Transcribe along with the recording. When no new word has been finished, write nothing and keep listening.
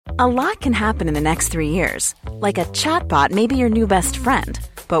A lot can happen in the next 3 years. Like a chatbot may be your new best friend.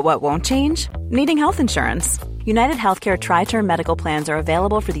 But what won't change? Needing health insurance. United Healthcare Tri-Term Medical Plans are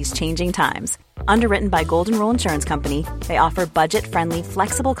available for these changing times. Underwritten by Golden Rule Insurance Company, they offer budget-friendly,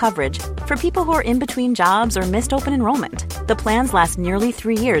 flexible coverage for people who are in between jobs or missed open enrollment. The plans last nearly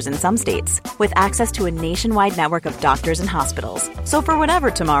 3 years in some states, with access to a nationwide network of doctors and hospitals. So for whatever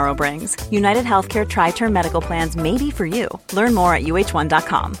tomorrow brings, United Healthcare Tri-Term Medical Plans may be for you. Learn more at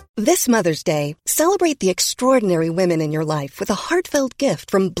uh1.com. This Mother's Day, celebrate the extraordinary women in your life with a heartfelt gift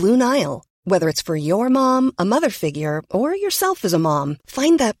from Blue Nile. Whether it's for your mom, a mother figure, or yourself as a mom,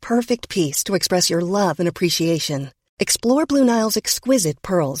 find that perfect piece to express your love and appreciation. Explore Blue Nile's exquisite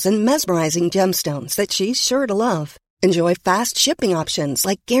pearls and mesmerizing gemstones that she's sure to love. Enjoy fast shipping options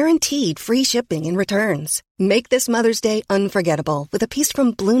like guaranteed free shipping and returns. Make this Mother's Day unforgettable with a piece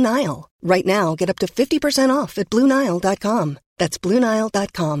from Blue Nile. Right now, get up to 50% off at BlueNile.com. That's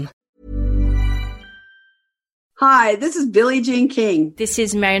BlueNile.com. Hi, this is Billie Jean King. This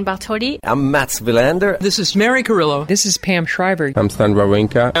is Marion Bartoli. I'm Mats Wilander. This is Mary Carrillo. This is Pam Shriver. I'm Stan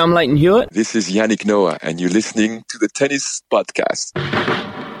Wawrinka. I'm Leighton Hewitt. This is Yannick Noah, and you're listening to the Tennis Podcast.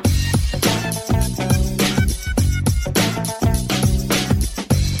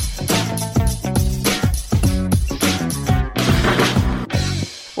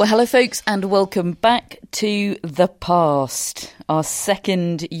 Well, hello, folks, and welcome back to The Past, our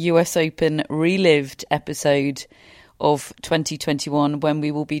second US Open relived episode of 2021, when we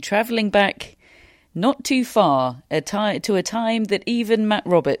will be travelling back not too far, to a time that even Matt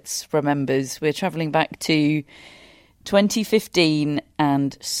Roberts remembers. We're travelling back to 2015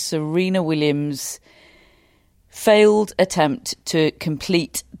 and Serena Williams' failed attempt to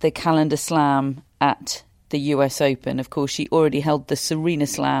complete the calendar slam at the US Open. Of course, she already held the Serena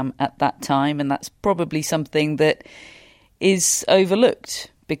Slam at that time, and that's probably something that is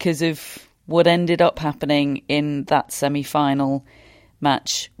overlooked because of what ended up happening in that semi-final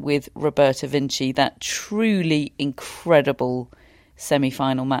match with Roberta Vinci, that truly incredible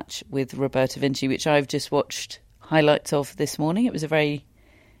semi-final match with Roberta Vinci, which I've just watched highlights of this morning. It was a very,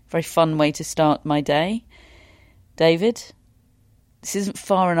 very fun way to start my day. David, this isn't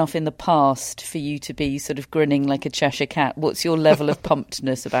far enough in the past for you to be sort of grinning like a Cheshire cat. What's your level of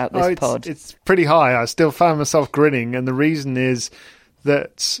pumpedness about this pod? It's pretty high. I still find myself grinning, and the reason is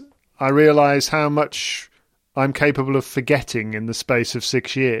that I realise how much I'm capable of forgetting in the space of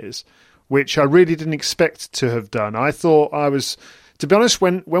 6 years, which I really didn't expect to have done. I thought I was, to be honest,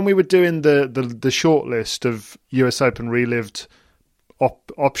 when we were doing the short list of US Open relived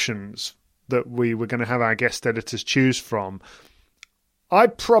options that we were going to have our guest editors choose from, I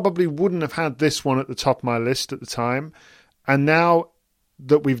probably wouldn't have had this one at the top of my list at the time. And now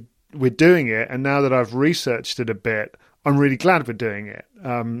that we're doing it, and now that I've researched it a bit, I'm really glad we're doing it.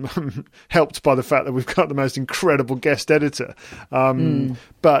 Helped by the fact that we've got the most incredible guest editor.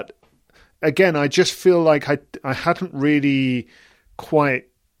 But again, I just feel like I hadn't really quite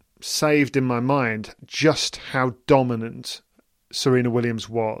saved in my mind just how dominant Serena Williams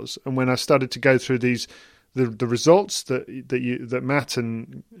was. And when I started to go through the results that Matt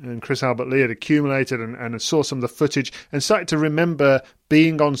and Chris Albert Lee had accumulated, and saw some of the footage and started to remember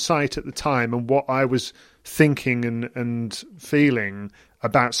being on site at the time and what I was thinking and feeling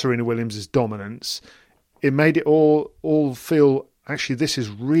about Serena Williams' dominance, it made it all feel, actually, this is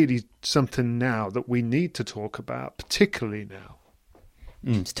really something now that we need to talk about, particularly now.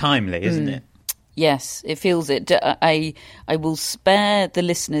 It's timely, isn't it? Yes, it feels it. I will spare the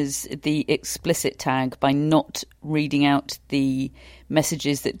listeners the explicit tag by not reading out the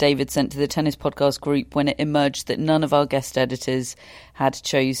messages that David sent to the Tennis Podcast group when it emerged that none of our guest editors had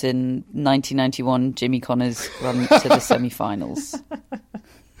chosen 1991 Jimmy Connors' run to the semi-finals.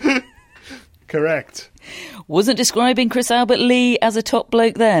 Correct. Wasn't describing Chris Albert Lee as a top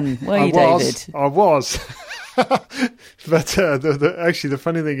bloke then, were you, David? I was. But actually, the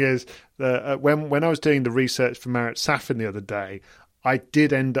funny thing is that when I was doing the research for Marat Safin the other day, I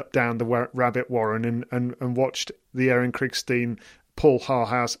did end up down the rabbit warren and watched the Erin Krigstein, Paul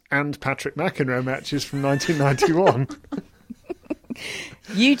Harhouse and Patrick McEnroe matches from 1991.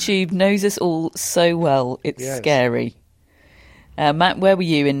 YouTube knows us all so well. It's scary. Matt, where were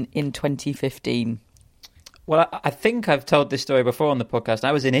you in 2015? Well, I think I've told this story before on the podcast.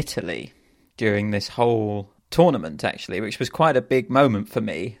 I was in Italy during this whole tournament, actually, which was quite a big moment for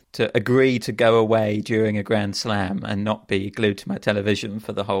me, to agree to go away during a Grand Slam and not be glued to my television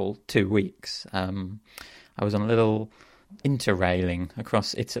for the whole 2 weeks. I was on a little interrailing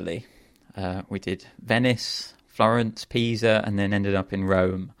across Italy. We did Venice, Florence, Pisa, and then ended up in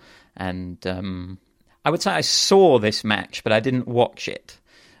Rome. And I would say I saw this match, but I didn't watch it.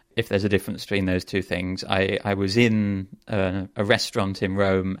 if there's a difference between those two things. I was in a restaurant in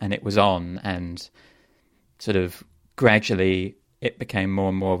Rome and it was on, and sort of gradually it became more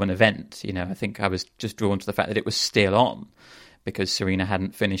and more of an event. You know, I think I was just drawn to the fact that it was still on because Serena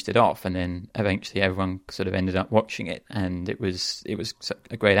hadn't finished it off, and then eventually everyone sort of ended up watching it, and it was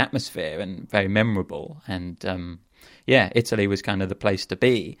a great atmosphere and very memorable. And Italy was kind of the place to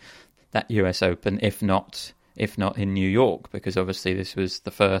be, that US Open, if not in New York, because obviously this was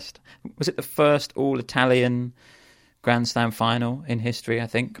the first all-Italian Grand Slam final in history, I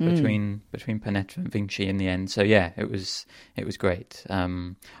think, between Pennetta and Vinci in the end. So yeah, it was great.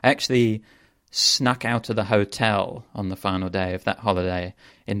 I actually snuck out of the hotel on the final day of that holiday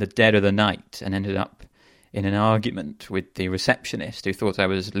in the dead of the night and ended up in an argument with the receptionist who thought I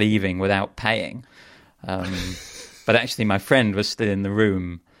was leaving without paying. But actually my friend was still in the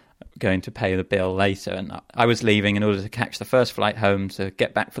room going to pay the bill later, and I was leaving in order to catch the first flight home to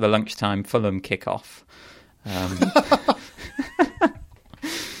get back for the lunchtime Fulham kickoff.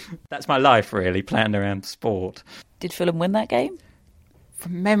 That's my life, really, planned around sport. Did Fulham win that game?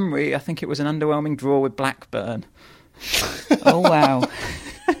 From memory, I think it was an underwhelming draw with Blackburn. Oh, wow.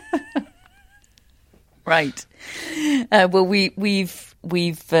 Right. Well, we've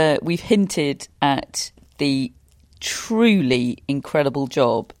hinted at the truly incredible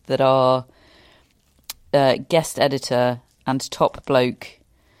job that our guest editor and top bloke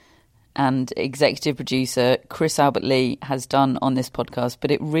and executive producer Chris Albert Lee has done on this podcast,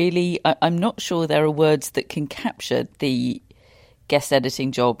 but it really, I'm not sure there are words that can capture the guest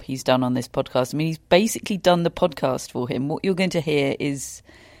editing job he's done on this podcast. I mean, he's basically done the podcast for him. What you're going to hear is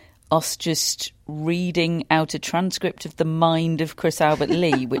us just reading out a transcript of the mind of Chris Albert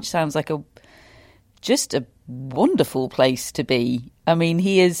Lee, which sounds like just a wonderful place to be. I mean,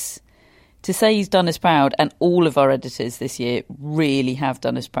 he is, to say he's done us proud, and all of our editors this year really have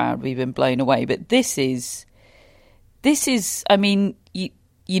done us proud. We've been blown away. But this is, I mean, you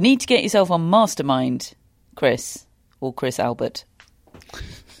need to get yourself on Mastermind, Chris, or Chris Albert.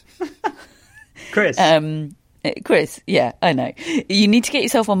 Chris, yeah, I know. You need to get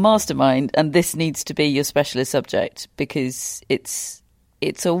yourself on Mastermind, and this needs to be your specialist subject, because it's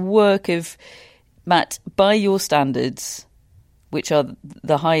a work of, Matt, by your standards, which are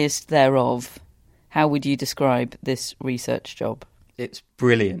the highest thereof, how would you describe this research job? It's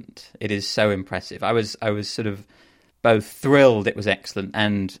brilliant. It is so impressive. I was sort of both thrilled it was excellent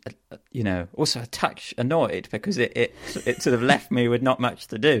and, also a touch annoyed because it sort of left me with not much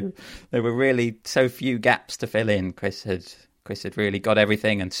to do. There were really so few gaps to fill in. Chris had really got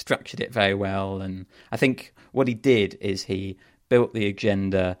everything and structured it very well. And I think what he did is he built the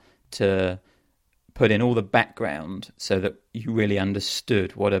agenda to put in all the background so that you really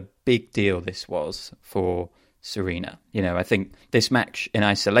understood what a big deal this was for Serena. I think this match in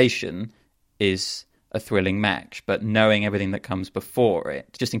isolation is a thrilling match, but knowing everything that comes before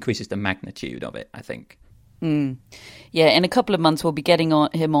it just increases the magnitude of it, I think. Yeah, in a couple of months we'll be getting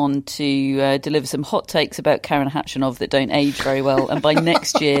him on to deliver some hot takes about Karen Khachanov that don't age very well, and by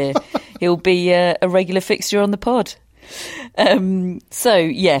next year he'll be a regular fixture on the pod. So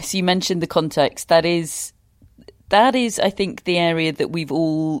yes, you mentioned the context. That is, I think, the area that we've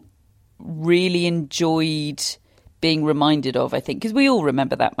all really enjoyed being reminded of, I think, because we all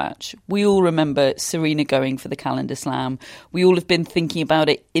remember that match. We all remember Serena going for the calendar slam. We all have been thinking about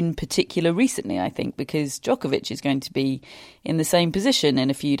it in particular recently, I think, because Djokovic is going to be in the same position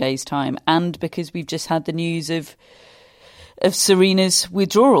in a few days' time, and because we've just had the news of Serena's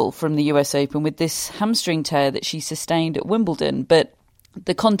withdrawal from the US Open with this hamstring tear that she sustained at Wimbledon. But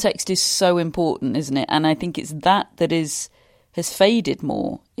the context is so important, isn't it? And I think it's that has faded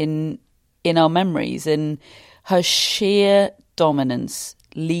more in our memories, and her sheer dominance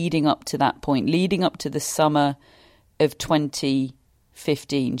leading up to that point, leading up to the summer of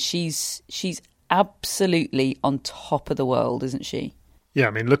 2015. She's absolutely on top of the world, isn't she? Yeah,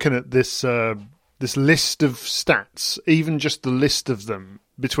 I mean, looking at this this list of stats, even just the list of them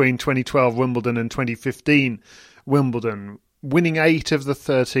between 2012 Wimbledon and 2015 Wimbledon, winning 8 of the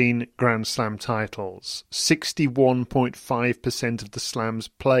 13 Grand Slam titles, 61.5% of the slams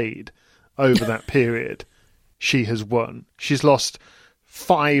played over that period, she has won. She's lost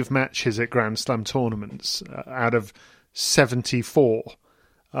 5 matches at Grand Slam tournaments out of 74.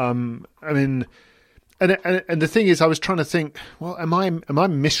 I mean, and the thing is, I was trying to think, well, am I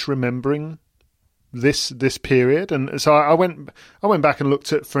misremembering this period? And so I went back and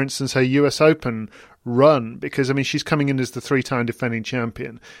looked at, for instance, her US Open run, because I mean she's coming in as the 3-time defending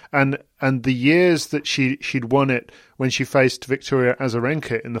champion, and the years that she'd won it when she faced Victoria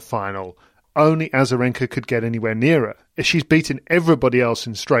Azarenka in the final only Azarenka could get anywhere near her. She's beaten everybody else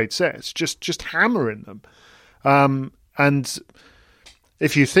in straight sets, just hammering them. And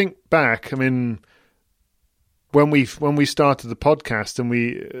if you think back, I mean, when we started the podcast and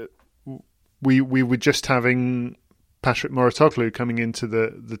we were just having Patrick Mouratoglou coming into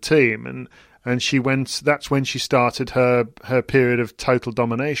the team, and she went. That's when she started her period of total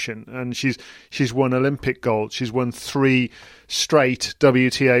domination, and she's won Olympic gold. She's won 3 straight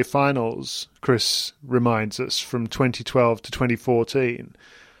WTA finals. Chris reminds us, from 2012 to 2014,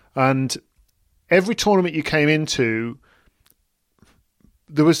 and every tournament you came into,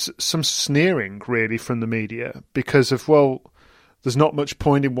 there was some sneering really from the media because of, well, there's not much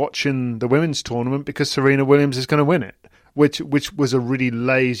point in watching the women's tournament because Serena Williams is going to win it, which was a really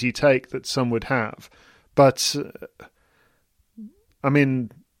lazy take that some would have. But, I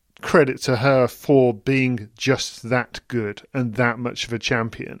mean, credit to her for being just that good and that much of a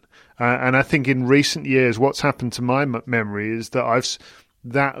champion. And I think in recent years, what's happened to my memory is that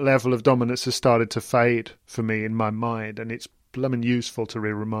that level of dominance has started to fade for me in my mind, and it's blooming useful to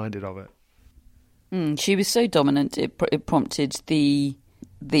be reminded of it. She was so dominant, it prompted the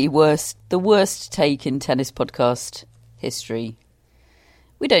worst take in tennis podcast history.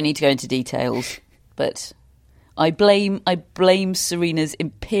 We don't need to go into details, but I blame Serena's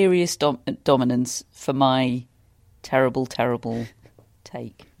imperious dominance for my terrible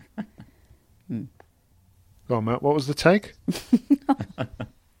take. Go on, Matt. What was the take?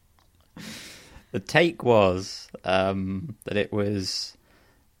 The take was that it was.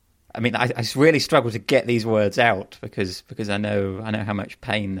 I mean, I really struggle to get these words out because I know how much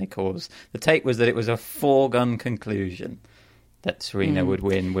pain they cause. The take was that it was a foregone conclusion that Serena would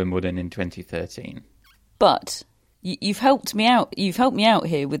win Wimbledon in 2013. But you've helped me out. You've helped me out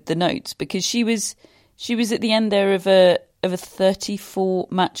here with the notes, because she was at the end there of a 34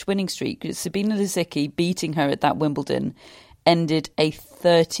 match winning streak. Sabina Lisicki beating her at that Wimbledon ended a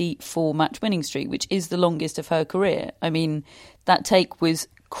 34 match winning streak, which is the longest of her career. I mean, that take was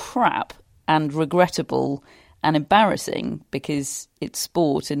crap and regrettable and embarrassing because it's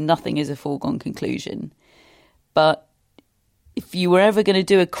sport and nothing is a foregone conclusion. But if you were ever going to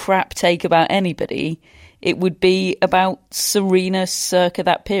do a crap take about anybody, it would be about Serena circa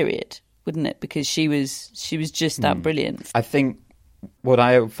that period, wouldn't it? Because she was just that brilliant. I think what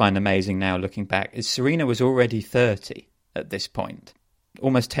I find amazing now looking back is Serena was already 30 at this point.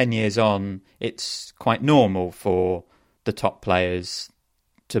 Almost 10 years on, it's quite normal for the top players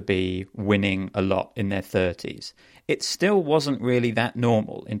to be winning a lot in their 30s. It still wasn't really that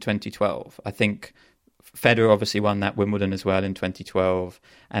normal in 2012. I think Federer obviously won that Wimbledon as well in 2012,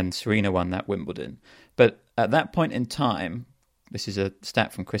 and Serena won that Wimbledon. But at that point in time, this is a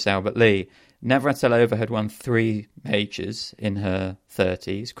stat from Chris Albert-Lee, Navratilova had won 3 majors in her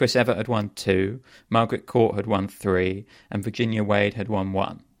 30s, Chris Evert had won 2, Margaret Court had won 3, and Virginia Wade had won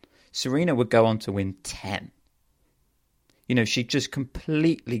 1. Serena would go on to win 10. You know, she just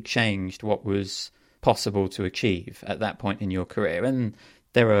completely changed what was possible to achieve at that point in your career. And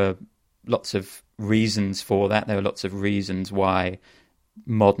there are lots of reasons for that. There are lots of reasons why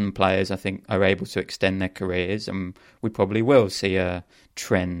modern players, I think, are able to extend their careers. And we probably will see a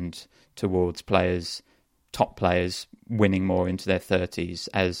trend towards top players, winning more into their 30s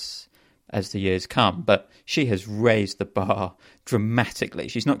as the years come. But she has raised the bar dramatically.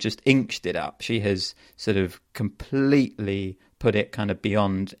 She's not just inched it up. She has sort of completely put it kind of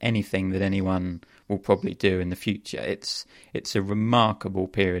beyond anything that anyone will probably do in the future. It's a remarkable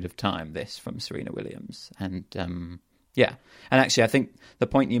period of time, this, from Serena Williams. And yeah. And actually, I think the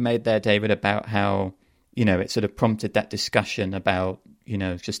point you made there, David, about how, you know, it sort of prompted that discussion about, you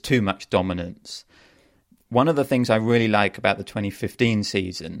know, just too much dominance. One of the things I really like about the 2015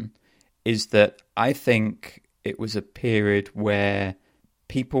 season is that I think it was a period where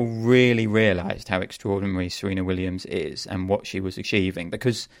people really realised how extraordinary Serena Williams is and what she was achieving.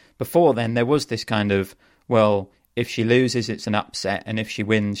 Because before then, there was this kind of, well, if she loses, it's an upset, and if she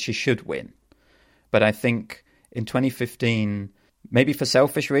wins, she should win. But I think in 2015, maybe for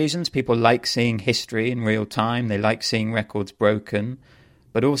selfish reasons, people like seeing history in real time. They like seeing records broken.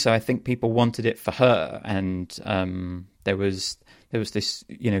 But also, I think people wanted it for her, and there was this,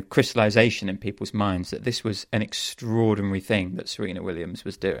 you know, crystallization in people's minds that this was an extraordinary thing that Serena Williams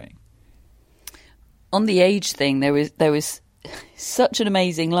was doing. On the age thing, there was such an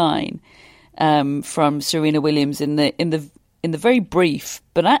amazing line from Serena Williams in the very brief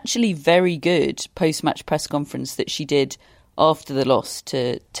but actually very good post-match press conference that she did after the loss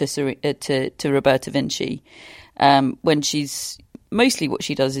to Roberta Vinci, when she's mostly what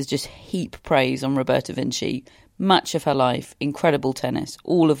she does is just heap praise on Roberta Vinci. match of her life, incredible tennis,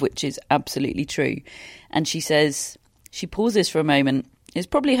 all of which is absolutely true. And she says, she pauses for a moment. It's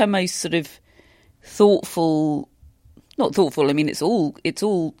probably her most sort of thoughtful, not thoughtful, I mean, it's all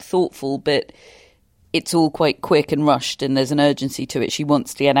thoughtful, but it's all quite quick and rushed, and there's an urgency to it. She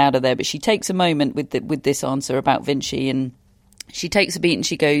wants to get out of there, but she takes a moment with this answer about Vinci, and she takes a beat and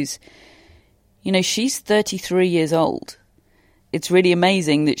she goes, you know, she's 33 years old. It's really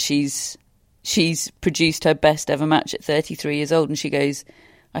amazing that she's produced her best ever match at 33 years old. And she goes,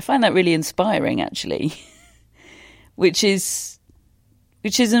 I find that really inspiring, actually, which is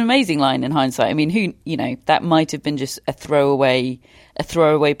an amazing line in hindsight. I mean, that might have been just a throwaway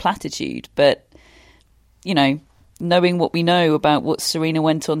platitude, but, you know, knowing what we know about what Serena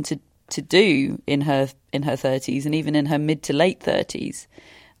went on to do in her 30s and even in her mid to late 30s,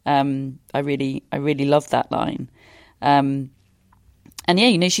 I really love that line. And yeah,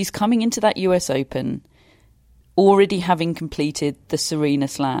 you know, she's coming into that US Open already having completed the Serena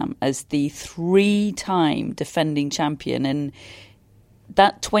Slam as the 3-time defending champion. And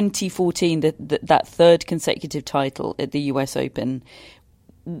that 2014, that third consecutive title at the US Open,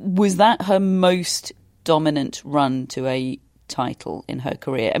 was that her most dominant run to a title in her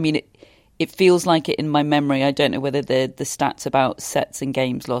career? I mean, it feels like it in my memory. I don't know whether the stats about sets and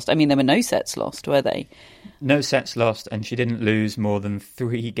games lost. I mean, there were no sets lost, were they? No sets lost, and she didn't lose more than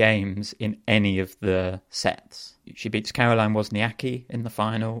 3 games in any of the sets. She beats Caroline Wozniacki in the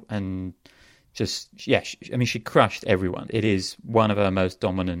final, and she crushed everyone. It is one of her most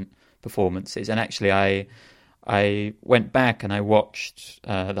dominant performances. And actually, I went back and I watched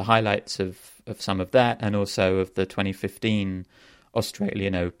the highlights of some of that, and also of the 2015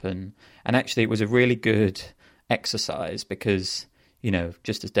 Australian Open. And actually, it was a really good exercise because, you know,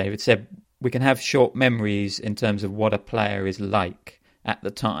 just as David said, we can have short memories in terms of what a player is like at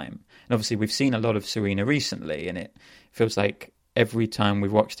the time. And obviously, we've seen a lot of Serena recently, and it feels like every time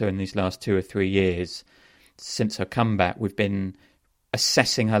we've watched her in these last 2 or 3 years since her comeback, we've been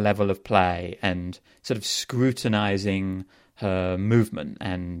assessing her level of play and sort of scrutinizing her movement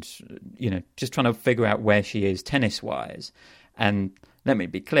and, you know, just trying to figure out where she is tennis-wise. And let me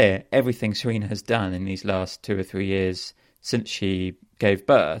be clear, everything Serena has done in these last 2 or 3 years since she gave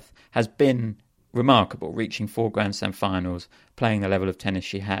birth has been remarkable, reaching 4 Grand Slam finals, playing the level of tennis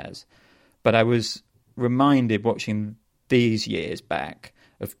she has. But I was reminded watching these years back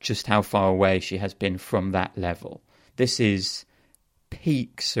of just how far away she has been from that level. This is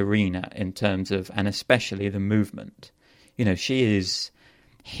peak Serena in terms of, and especially the movement. You know, she is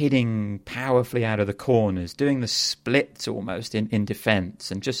hitting powerfully out of the corners, doing the splits almost in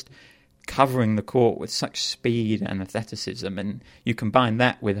defence, and just covering the court with such speed and athleticism. And you combine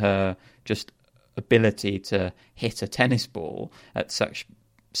that with her just ability to hit a tennis ball at such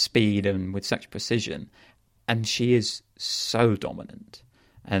speed and with such precision, and she is so dominant.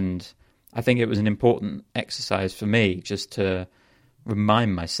 And I think it was an important exercise for me just to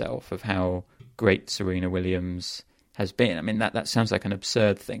remind myself of how great Serena Williams has been. I mean, that sounds like an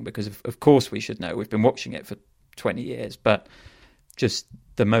absurd thing because of course we should know. We've been watching it for 20 years, but just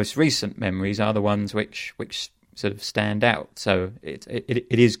the most recent memories are the ones which sort of stand out. So it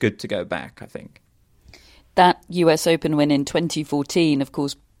is good to go back, I think. That US Open win in 2014, of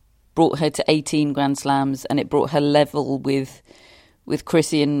course, brought her to 18 Grand Slams, and it brought her level with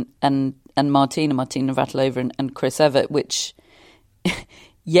Chrissy and Martina Navratilova and Chris Evert, which,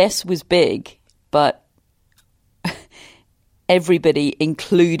 yes, was big, but everybody,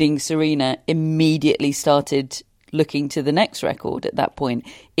 including Serena, immediately started looking to the next record at that point.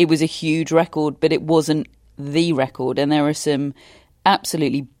 It was a huge record, but it wasn't the record. And there are some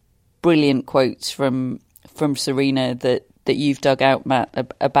absolutely brilliant quotes from Serena that you've dug out,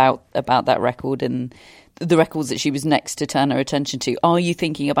 Matt, about that record and the records that she was next to turn her attention to. Are you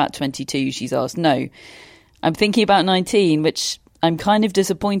thinking about 22? She's asked. No, I'm thinking about 19, which I'm kind of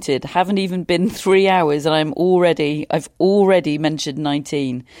disappointed. Haven't even been 3 hours and I've already mentioned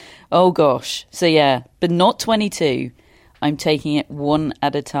 19. Oh gosh. So yeah, but not 22. I'm taking it one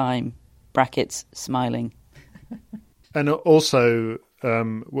at a time. Brackets, smiling. And also,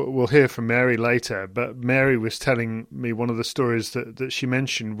 we'll hear from Mary later, but Mary was telling me one of the stories that she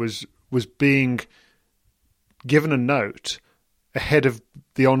mentioned was being given a note ahead of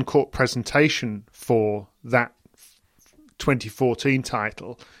the on-court presentation for that 2014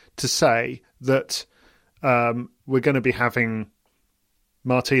 title to say that we're going to be having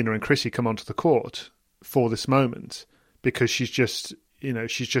Martina and Chrissy come onto the court for this moment because she's just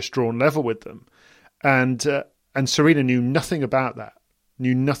drawn level with them, and Serena knew nothing about that,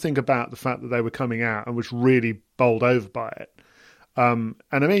 knew nothing about the fact that they were coming out, and was really bowled over by it. And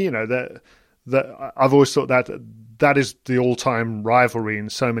I mean, that I've always thought that is the all-time rivalry in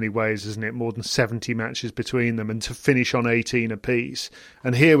so many ways, isn't it? More than 70 matches between them, and to finish on 18 apiece.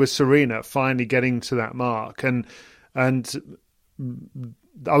 And here was Serena finally getting to that mark, and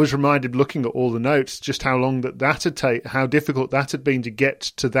I was reminded, looking at all the notes, just how long that had taken, how difficult that had been to get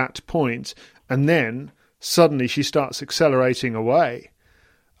to that point, and then suddenly she starts accelerating away.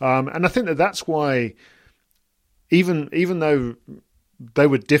 And I think that's why, even though they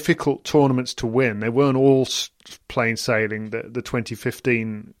were difficult tournaments to win, they weren't all plain sailing, the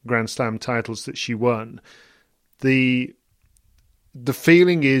 2015 Grand Slam titles that she won. The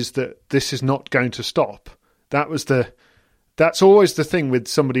feeling is that this is not going to stop. That's always the thing with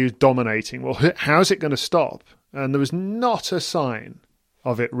somebody who's dominating. Well, how's it going to stop? And there was not a sign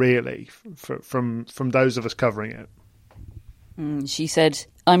of it, really, from those of us covering it. She said,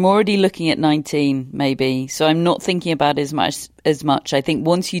 I'm already looking at 19, maybe, so I'm not thinking about it as much. I think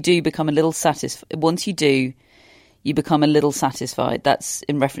once you do become a little you become a little satisfied. That's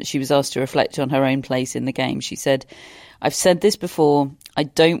in reference, she was asked to reflect on her own place in the game. She said, I've said this before, I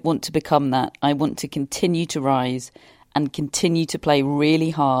don't want to become that. I want to continue to rise and continue to play really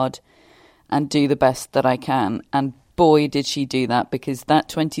hard and do the best that I can. And boy, did she do that, because that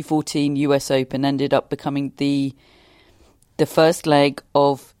 2014 US Open ended up becoming the first leg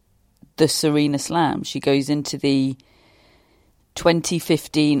of the Serena Slam. She goes into the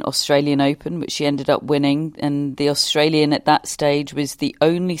 2015 Australian Open, which she ended up winning. And the Australian at that stage was the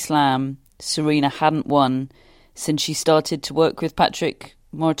only Slam Serena hadn't won since she started to work with Patrick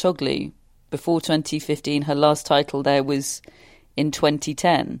Mouratoglou. Before 2015, her last title there was in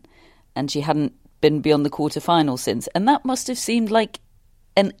 2010, and she hadn't been beyond the quarterfinal since. And that must have seemed like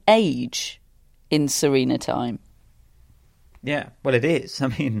an age in Serena time. Yeah, well, it is. I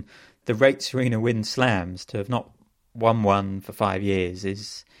mean, the rate Serena wins slams, to have not won one for 5 years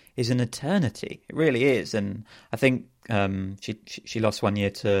is an eternity. It really is. And I think she lost 1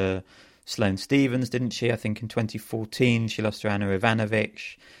 year to Sloane Stephens, didn't she? I think in 2014 she lost to Anna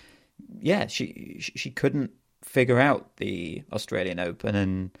Ivanovic. Yeah, she couldn't figure out the Australian Open,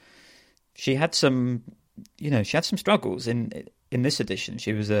 and she had some struggles in this edition.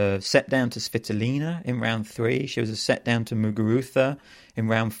 She was a set down to Svitolina in round 3. She was a set down to Muguruza in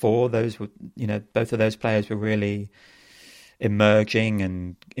round 4. Those were, both of those players were really emerging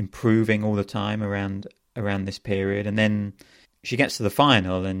and improving all the time around this period. And then she gets to the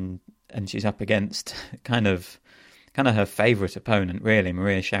final, and she's up against kind of her favourite opponent, really,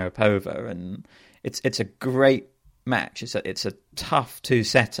 Maria Sharapova, and it's a great match. It's a tough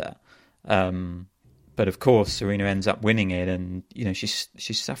two-setter. But of course, Serena ends up winning it, and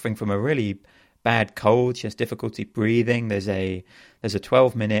she's suffering from a really bad cold. She has difficulty breathing. There's a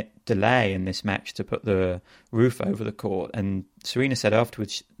 12-minute delay in this match to put the roof over the court, and Serena said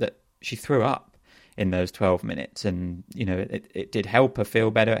afterwards that she threw up in those 12 minutes, and it did help her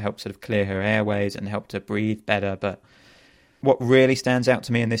feel better. It helped sort of clear her airways and helped her breathe better. But what really stands out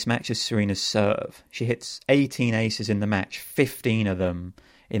to me in this match is Serena's serve. She hits 18 aces in the match, 15 of them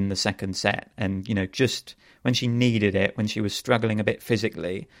in the second set. And, just when she needed it, when she was struggling a bit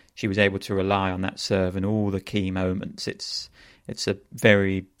physically, she was able to rely on that serve in all the key moments. It's a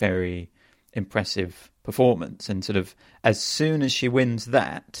very, very impressive performance. And sort of as soon as she wins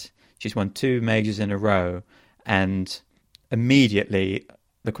that, she's won 2 majors in a row. And immediately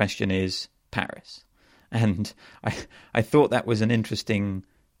the question is Paris. And I thought that was an interesting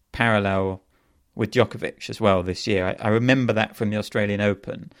parallel with Djokovic as well this year. I remember that from the Australian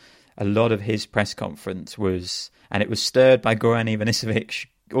Open. A lot of his press conference was, and it was stirred by Goran Ivanisevic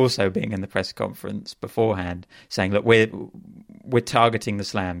also being in the press conference beforehand, saying, look, we're targeting the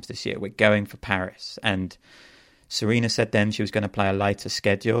slams this year. We're going for Paris. And Serena said then she was going to play a lighter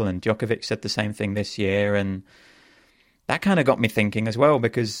schedule, and Djokovic said the same thing this year. And that kind of got me thinking as well,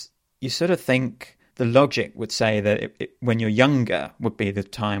 because you sort of think the logic would say that when you're younger would be the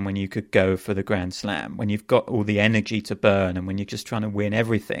time when you could go for the Grand Slam, when you've got all the energy to burn and when you're just trying to win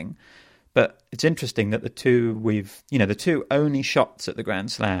everything. But it's interesting that the two only shots at the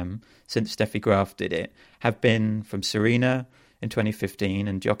Grand Slam since Steffi Graf did it have been from Serena in 2015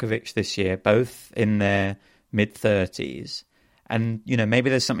 and Djokovic this year, both in their mid-30s. And, maybe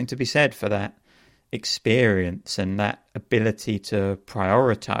there's something to be said for that experience and that ability to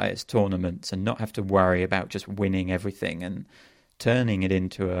prioritize tournaments and not have to worry about just winning everything and turning it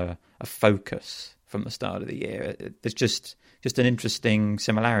into a focus from the start of the year. There's just an interesting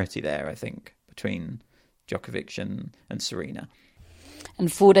similarity there, I think, between Djokovic and Serena. And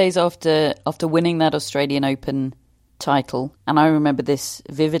 4 days after winning that Australian Open title. And I remember this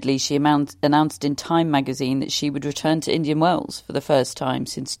vividly. She announced in Time magazine that she would return to Indian Wells for the first time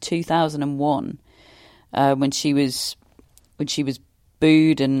since 2001, when she was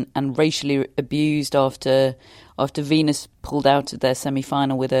booed and racially abused after Venus pulled out of their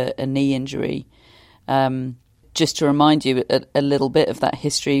semi-final with a knee injury. Just to remind you a little bit of that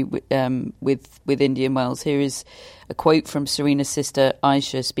history with Indian Wells, here is a quote from Serena's sister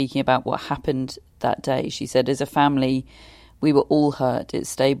Aisha speaking about what happened that day. She said, "As a family, we were all hurt. It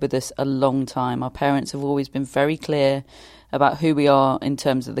stayed with us a long time. Our parents have always been very clear about who we are in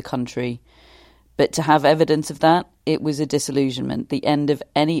terms of the country. But to have evidence of that, it was a disillusionment, the end of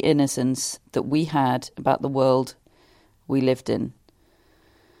any innocence that we had about the world we lived in."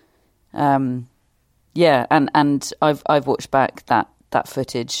 Yeah, and I've watched back that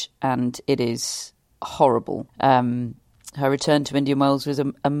footage, and it is horrible. Her return to Indian Wells was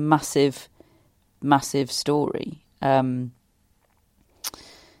a massive story.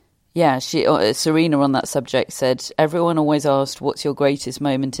 Serena on that subject said, "Everyone always asked, what's your greatest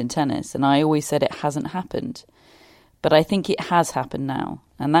moment in tennis? And I always said it hasn't happened. But I think it has happened now.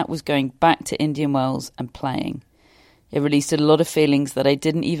 And that was going back to Indian Wells and playing. It released a lot of feelings that I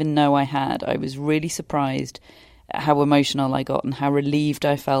didn't even know I had. I was really surprised at how emotional I got and how relieved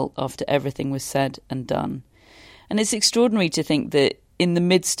I felt after everything was said and done." And it's extraordinary to think that in the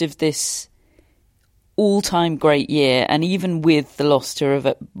midst of this all-time great year, and even with the loss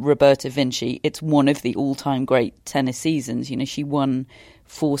to Roberta Vinci, it's one of the all-time great tennis seasons. You know, she won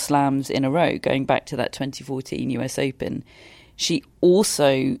 4 slams in a row, going back to that 2014 US Open. She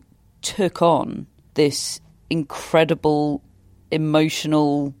also took on this incredible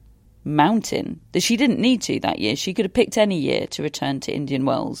emotional mountain that she didn't need to that year. She could have picked any year to return to Indian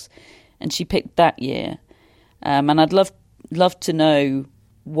Wells, and she picked that year. And I'd love to know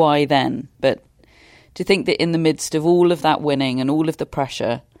why then, but to think that in the midst of all of that winning and all of the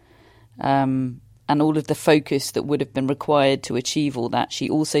pressure and all of the focus that would have been required to achieve all that, she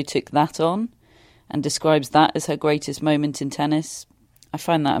also took that on and describes that as her greatest moment in tennis. I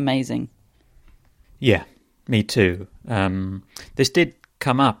find that amazing. Yeah, me too. This did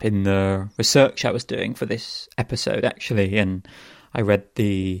come up in the research I was doing for this episode, actually, and I read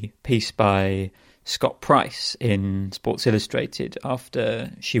the piece by Scott Price in Sports Illustrated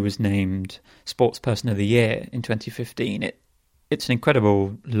after she was named Sportsperson of the Year in 2015. It's an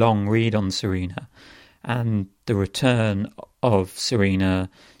incredible long read on Serena, and the return of Serena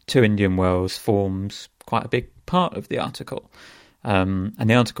to Indian Wells forms quite a big part of the article. And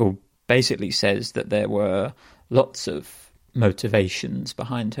the article basically says that there were lots of motivations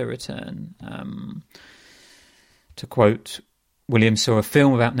behind her return. To quote, "Williams saw a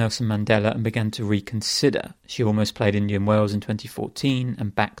film about Nelson Mandela and began to reconsider. She almost played Indian Wells in 2014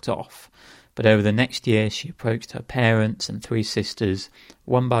 and backed off. But over the next year, she approached her parents and 3 sisters,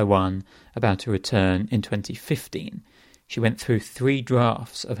 one by one, about a return in 2015. She went through 3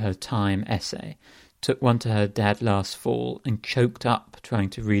 drafts of her Time essay, took one to her dad last fall and choked up trying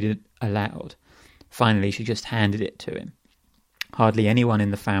to read it aloud. Finally, she just handed it to him. Hardly anyone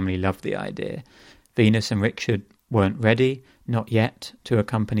in the family loved the idea. Venus and Richard weren't ready, not yet, to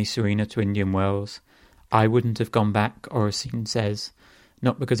accompany Serena to Indian Wells. I wouldn't have gone back, Oracene says,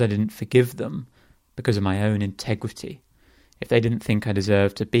 not because I didn't forgive them, because of my own integrity. If they didn't think I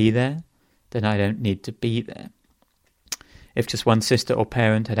deserved to be there, then I don't need to be there. If just one sister or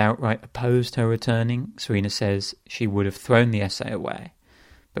parent had outright opposed her returning, Serena says she would have thrown the essay away.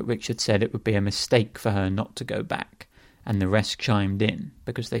 But Richard said it would be a mistake for her not to go back, and the rest chimed in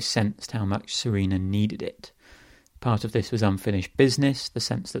because they sensed how much Serena needed it. Part of this was unfinished business, the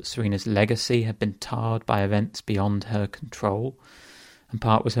sense that Serena's legacy had been tarred by events beyond her control, and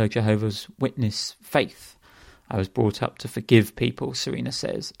part was her Jehovah's Witness faith. I was brought up to forgive people, Serena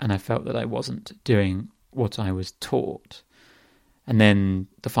says, and I felt that I wasn't doing what I was taught. And then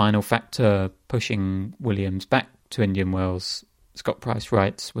the final factor pushing Williams back to Indian Wells, Scott Price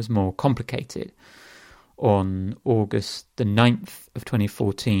writes, was more complicated. On August the 9th of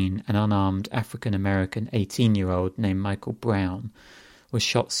 2014, an unarmed African-American 18-year-old named Michael Brown was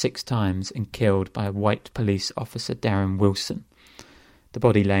shot 6 times and killed by a white police officer, Darren Wilson. The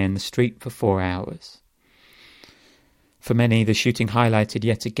body lay in the street for 4 hours. For many, the shooting highlighted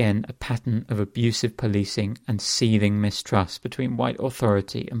yet again a pattern of abusive policing and seething mistrust between white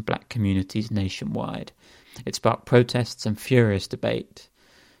authority and black communities nationwide. It sparked protests and furious debate.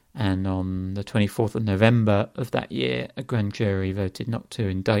 And on the 24th of November of that year, a grand jury voted not to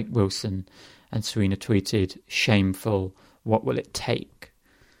indict Wilson, and Serena tweeted, "Shameful, what will it take?"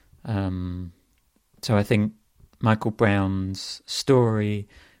 So I think Michael Brown's story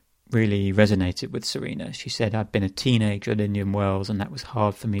really resonated with Serena. She said, I'd been a teenager at Indian Wells and that was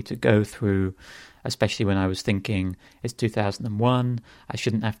hard for me to go through, especially when I was thinking, it's 2001, I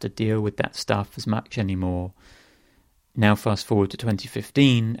shouldn't have to deal with that stuff as much anymore. Now fast forward to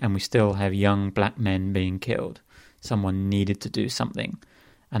 2015 and we still have young black men being killed. Someone needed to do something.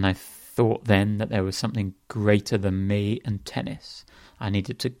 And I thought then that there was something greater than me and tennis. I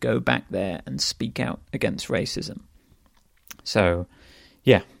needed to go back there and speak out against racism. So,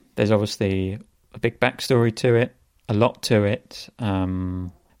 yeah, there's obviously a big backstory to it, a lot to it.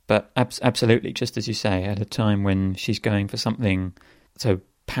 But absolutely, just as you say, at a time when she's going for something so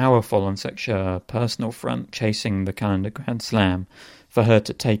powerful on such a personal front, chasing the calendar Grand Slam, for her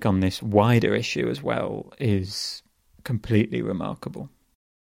to take on this wider issue as well is completely remarkable.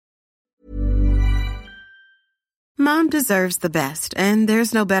 Mom deserves the best, and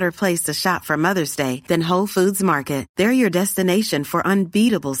there's no better place to shop for Mother's Day than Whole Foods Market. They're your destination for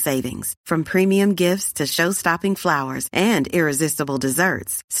unbeatable savings, from premium gifts to show-stopping flowers and irresistible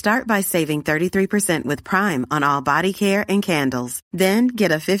desserts. Start by saving 33% with Prime on all body care and candles. Then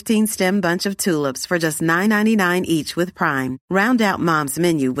get a 15-stem bunch of tulips for just $9.99 each with Prime. Round out Mom's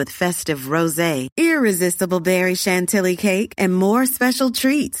menu with festive rosé, irresistible berry chantilly cake, and more special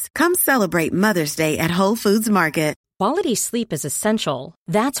treats. Come celebrate Mother's Day at Whole Foods Market. Quality sleep is essential.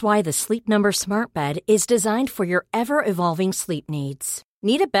 That's why the Sleep Number Smart Bed is designed for your ever-evolving sleep needs.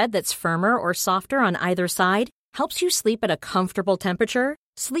 Need a bed that's firmer or softer on either side? Helps you sleep at a comfortable temperature?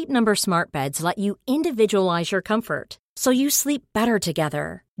 Sleep Number Smart Beds let you individualize your comfort, so you sleep better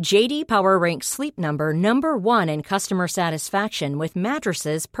together. J.D. Power ranks Sleep Number number 1 in customer satisfaction with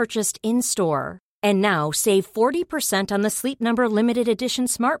mattresses purchased in-store. And now save 40% on the Sleep Number Limited Edition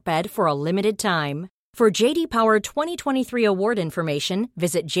Smart Bed for a limited time. For J.D. Power 2023 award information,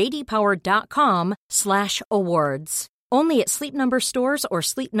 visit jdpower.com/awards. Only at Sleep Number stores or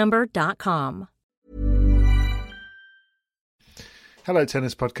sleepnumber.com. Hello,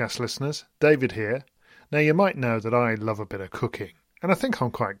 Tennis Podcast listeners. David here. Now, you might know that I love a bit of cooking, and I think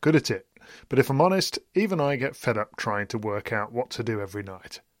I'm quite good at it. But if I'm honest, even I get fed up trying to work out what to do every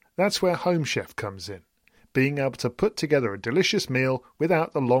night. That's where Home Chef comes in. Being able to put together a delicious meal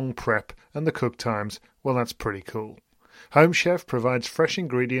without the long prep and the cook times, well, that's pretty cool. Home Chef provides fresh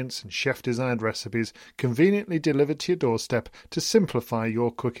ingredients and chef-designed recipes conveniently delivered to your doorstep to simplify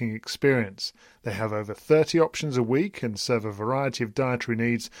your cooking experience. They have over 30 options a week and serve a variety of dietary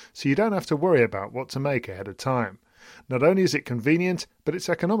needs, so you don't have to worry about what to make ahead of time. Not only is it convenient, but it's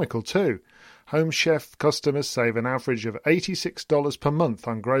economical too. Home Chef customers save an average of $86 per month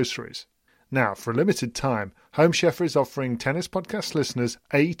on groceries. Now, for a limited time, Home Chef is offering Tennis Podcast listeners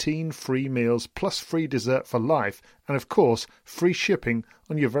 18 free meals plus free dessert for life and, of course, free shipping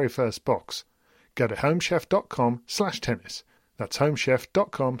on your very first box. Go to homechef.com/tennis. That's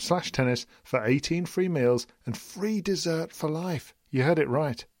homechef.com/tennis for 18 free meals and free dessert for life. You heard it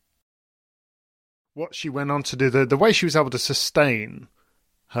right. What she went on to do, the way she was able to sustain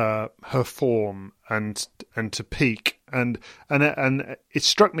her form and to peak and it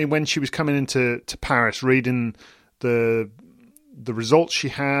struck me when she was coming into Paris, reading the results she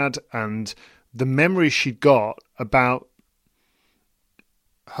had and the memories she'd got about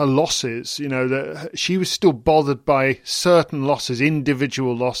her losses. You know, that she was still bothered by certain losses,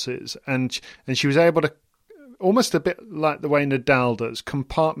 individual losses, and she was able to, almost a bit like the way Nadal does,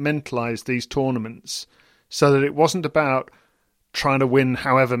 compartmentalize these tournaments so that it wasn't about trying to win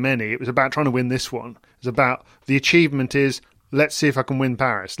however many. It was about trying to win this one. It was about the achievement is, let's see if I can win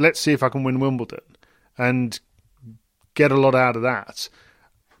Paris. Let's see if I can win Wimbledon. And get a lot out of that.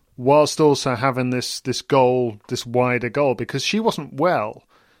 Whilst also having this goal, this wider goal. Because she wasn't well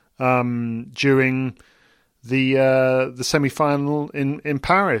during the semi-final in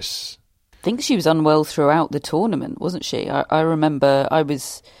Paris. I think she was unwell throughout the tournament, wasn't she? I remember I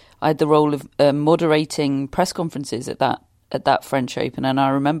had the role of moderating press conferences at that French Open, and I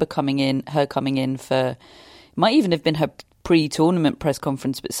remember her coming in for, it might even have been her pre-tournament press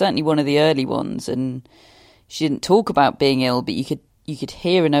conference, but certainly one of the early ones, and she didn't talk about being ill, but you could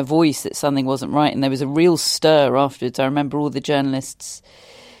hear in her voice that something wasn't right, and there was a real stir afterwards. I remember all the journalists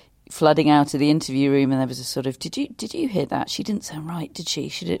flooding out of the interview room, and there was a sort of, did you hear that? She didn't sound right, did she?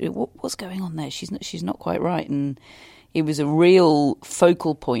 What's going on there? She's not quite right, and it was a real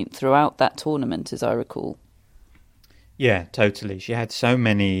focal point throughout that tournament, as I recall. Yeah, totally. She had so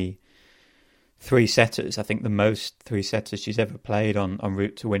many three-setters. I think the most three-setters she's ever played on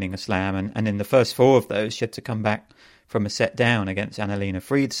route to winning a slam. And in the first four of those, she had to come back from a set down against Annalena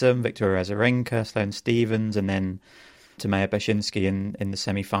Friedsam, Victoria Azarenka, Sloane Stephens, and then Timea Bashynski in the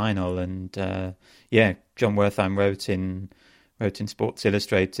semi-final. And John Wertheim wrote in wrote in Sports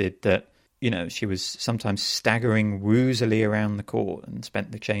Illustrated that, she was sometimes staggering woozily around the court and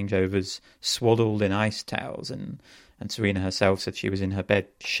spent the changeovers swaddled in ice towels. And Serena herself said she was in her bed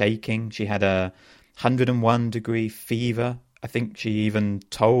shaking. She had a 101-degree fever. I think she even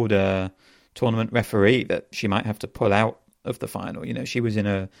told a tournament referee that she might have to pull out of the final. She was in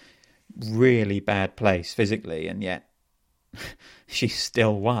a really bad place physically, and yet she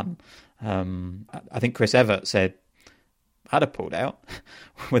still won. I think Chris Evert said, I'd have pulled out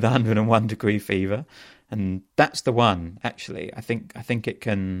with 101-degree fever, and that's the one. Actually, I think it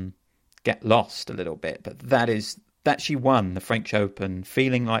can get lost a little bit, but that she won the French Open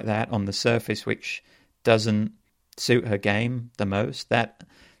feeling like that on the surface, which doesn't suit her game the most.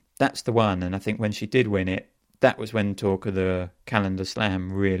 That's the one, and I think when she did win it, that was when talk of the Calendar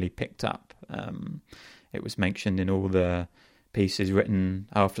Slam really picked up. It was mentioned in all the pieces written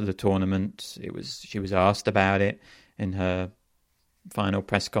after the tournament. She was asked about it in her final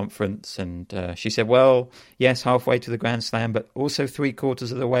press conference, and she said, well, yes, halfway to the Grand Slam, but also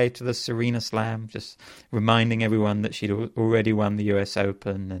 3/4 of the way to the Serena Slam, just reminding everyone that she'd already won the US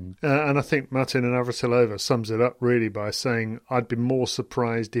Open. And I think Martina Navratilova sums it up really by saying, I'd be more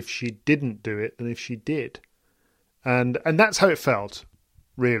surprised if she didn't do it than if she did. And that's how it felt,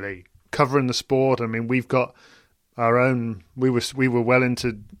 really, covering the sport. I mean, we've got our own, we were well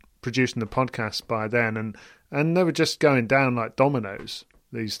into producing the podcast by then, and they were just going down like dominoes,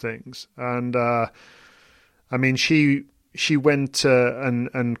 these things. And I mean, she went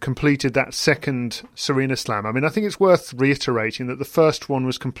and completed that second Serena Slam. I mean, I think it's worth reiterating that the first one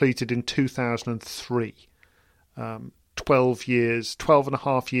was completed in 2003, 12 and a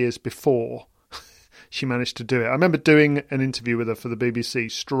half years before she managed to do it. I remember doing an interview with her for the BBC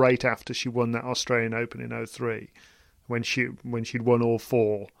straight after she won that Australian Open in 2003, when she'd won all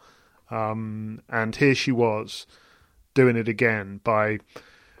four. And here she was doing it again by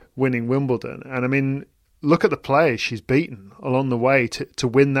winning Wimbledon. And I mean, look at the players she's beaten along the way to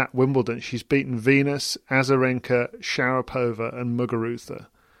win that Wimbledon. She's beaten Venus, Azarenka, Sharapova and Muguruza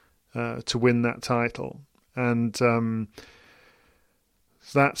to win that title. And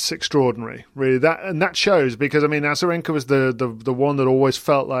that's extraordinary, really. That shows, because I mean, Azarenka was the one that always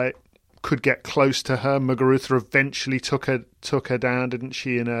felt like could get close to her. Muguruza eventually took her down, didn't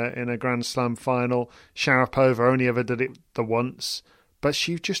she, in a Grand Slam final. Sharapova only ever did it the once, but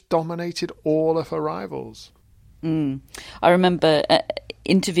she just dominated all of her rivals. I remember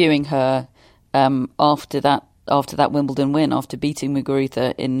interviewing her after that Wimbledon win, after beating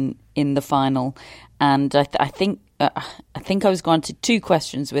Muguruza in the final, and I think I was granted two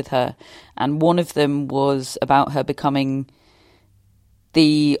questions with her, and one of them was about her becoming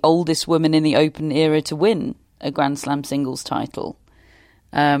the oldest woman in the Open era to win a Grand Slam singles title,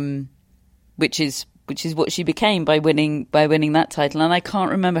 which is what she became by winning that title. And I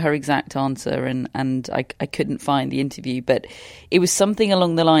can't remember her exact answer, and I couldn't find the interview, but it was something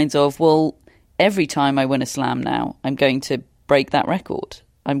along the lines of, well, every time I win a slam now, I'm going to break that record.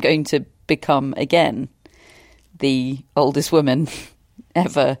 I'm going to become again the oldest woman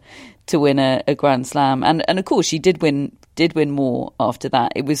ever to win a Grand Slam. And of course she did win more after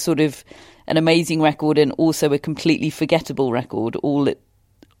that. It was sort of an amazing record and also a completely forgettable record all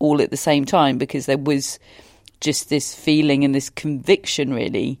at the same time, because there was just this feeling and this conviction,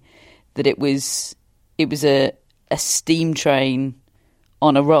 really, that it was a steam train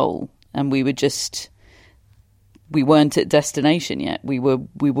on a roll, and we weren't at destination yet. We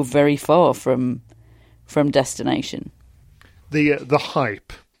were very far from destination. The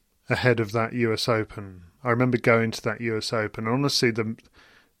hype ahead of that US Open. I remember going to that US Open, and honestly, the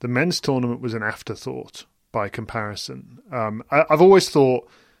men's tournament was an afterthought by comparison. I've always thought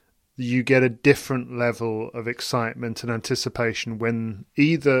you get a different level of excitement and anticipation when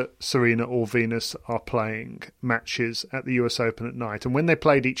either Serena or Venus are playing matches at the US Open at night. And when they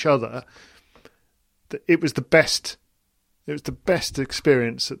played each other, it was the best. It was the best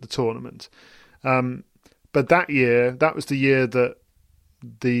experience at the tournament. But that year, that was the year that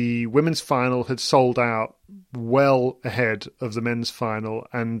the women's final had sold out well ahead of the men's final,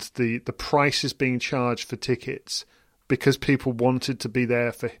 and the prices being charged for tickets because people wanted to be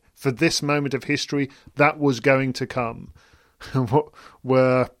there for this moment of history that was going to come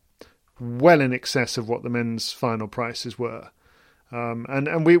were well in excess of what the men's final prices were. I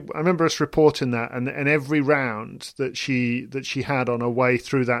remember us reporting that, and every round that she had on her way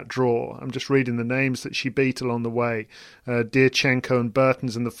through that draw. I'm just reading the names that she beat along the way: Diachenko and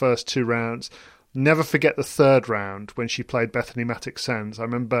Bertens in the first two rounds. Never forget the third round when she played Bethany Mattek-Sands. I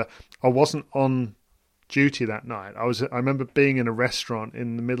remember I wasn't on duty that night. I remember being in a restaurant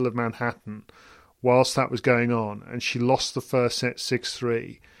in the middle of Manhattan, whilst that was going on, and she lost the first set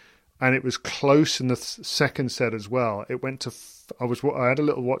 6-3, and it was close in the second set as well. It went to I had a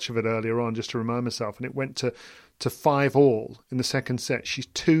little watch of it earlier on just to remind myself, and it went to 5-all in the second set. She's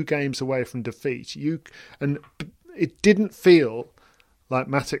 2 games away from defeat. And it didn't feel like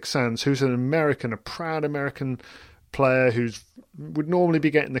Matic Sands, who's an American, a proud American player who would normally be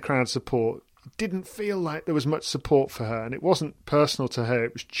getting the crowd support. It didn't feel like there was much support for her, and it wasn't personal to her.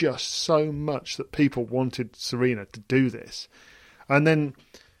 It was just so much that people wanted Serena to do this. And then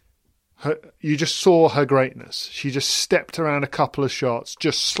you just saw her greatness. She just stepped around a couple of shots,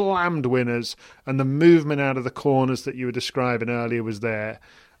 just slammed winners, and the movement out of the corners that you were describing earlier was there.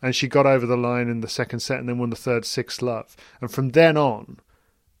 And she got over the line in the second set and then won the third 6-love. And from then on,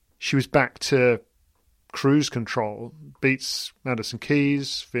 she was back to cruise control. Beats Madison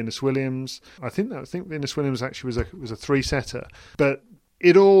Keys, Venus Williams. I think Venus Williams actually was a 3-setter. But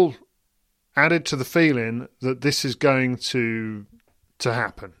it all added to the feeling that this is going to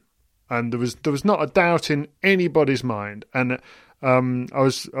happen. And there was not a doubt in anybody's mind. And I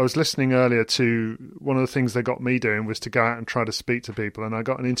was listening earlier to one of the things they got me doing was to go out and try to speak to people. And I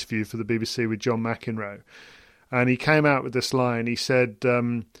got an interview for the BBC with John McEnroe, and he came out with this line. He said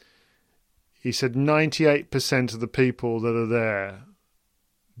 98% of the people that are there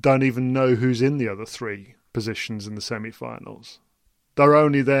don't even know who's in the other 3 positions in the semi-finals. They're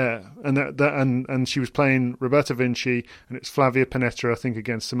only there, and she was playing Roberta Vinci, and it's Flavia Pennetta, I think,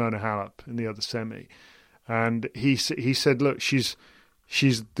 against Simona Halep in the other semi. And he said, look, she's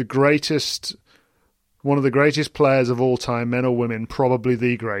the greatest, one of the greatest players of all time, men or women, probably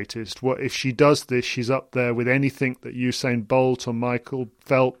the greatest. What if she does this? She's up there with anything that Usain Bolt or Michael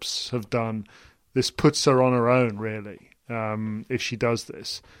Phelps have done. This puts her on her own, really. If she does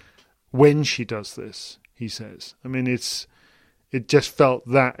this, when she does this, he says. I mean, it just felt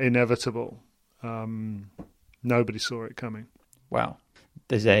that inevitable. Nobody saw it coming. Wow.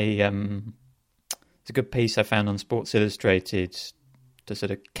 There's a good piece I found on Sports Illustrated to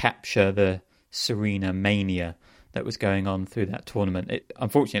sort of capture the Serena mania that was going on through that tournament. It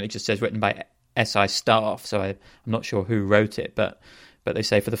unfortunately just says written by SI staff, so I'm not sure who wrote it, but they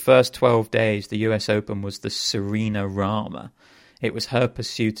say for the first 12 days, the US Open was the Serena Rama. It was her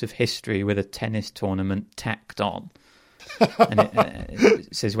pursuit of history with a tennis tournament tacked on. And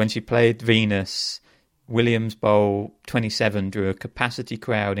it says when she played Venus, Williams Bowl 27 drew a capacity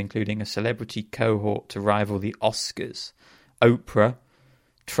crowd, including a celebrity cohort to rival the Oscars. Oprah,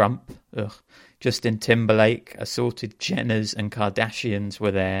 Trump, Justin Timberlake, assorted Jenners and Kardashians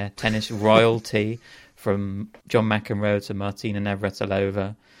were there. Tennis royalty from John McEnroe to Martina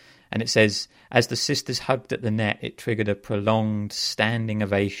Navratilova. And it says, as the sisters hugged at the net, it triggered a prolonged standing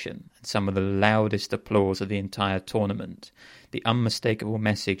ovation and some of the loudest applause of the entire tournament. The unmistakable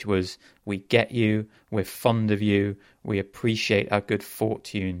message was, we get you, we're fond of you, we appreciate our good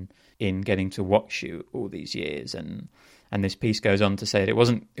fortune in getting to watch you all these years. And this piece goes on to say that it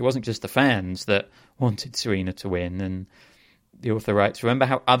wasn't just the fans that wanted Serena to win. And the author writes, remember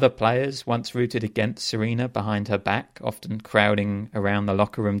how other players once rooted against Serena behind her back, often crowding around the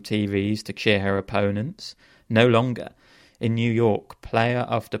locker room TVs to cheer her opponents? No longer. In New York, player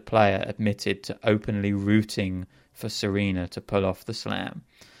after player admitted to openly rooting for Serena to pull off the slam.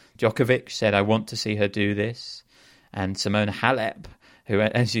 Djokovic said, I want to see her do this. And Simona Halep, who,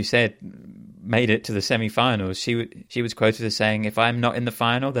 as you said, made it to the semi-finals, she was quoted as saying, if I'm not in the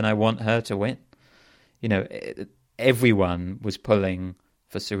final, then I want her to win. You know, everyone was pulling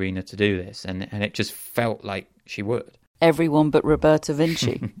for Serena to do this, and it just felt like she would. Everyone but Roberta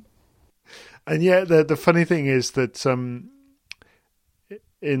Vinci. And yet the funny thing is that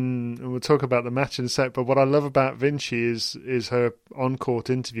we'll talk about the match in a sec, but what I love about Vinci is her on-court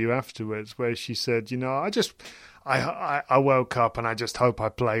interview afterwards, where she said, you know, I woke up and I just hope I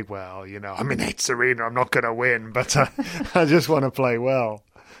play well. You know, I mean, it's Serena, I'm not going to win, but I just want to play well.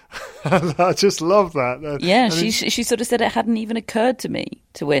 I just love that. Yeah, she sort of said it hadn't even occurred to me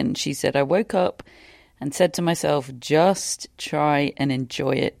to win. She said, I woke up and said to myself, just try and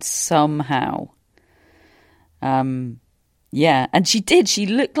enjoy it somehow. Yeah, and she did. She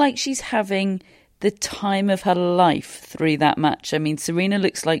looked like she's having the time of her life through that match. I mean, Serena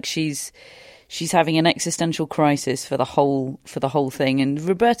looks like she's having an existential crisis for the whole thing, and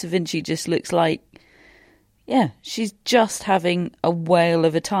Roberta Vinci just looks like, yeah, she's just having a whale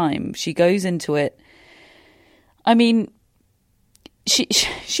of a time. She goes into it. I mean,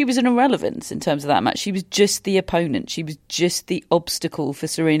 she was an irrelevance in terms of that match. She was just the opponent. She was just the obstacle for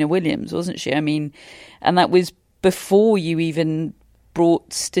Serena Williams, wasn't she? I mean, and that was before you even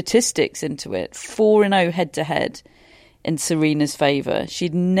brought statistics into it. 4-0 head-to-head in Serena's favour.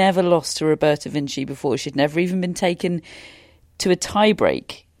 She'd never lost to Roberta Vinci before. She'd never even been taken to a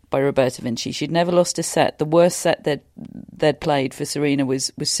tie-break by Roberta Vinci. She'd never lost a set. The worst set they'd played for Serena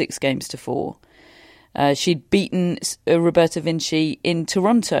was 6-4. She'd beaten Roberta Vinci in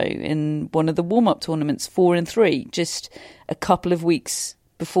Toronto in one of the warm-up tournaments 4-3, just a couple of weeks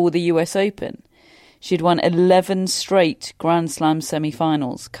before the US Open. She'd won 11 straight Grand Slam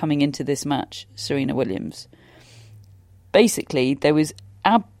semi-finals coming into this match, Serena Williams. Basically, there was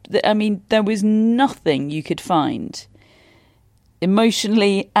nothing you could find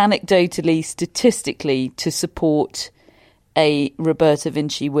emotionally, anecdotally, statistically to support a Roberta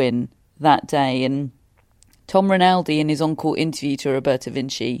Vinci win that day. And Tom Rinaldi, in his on-court interview to Roberta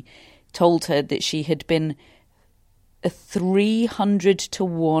Vinci, told her that she had been a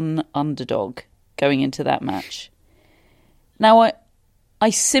 300-1 underdog going into that match. Now, I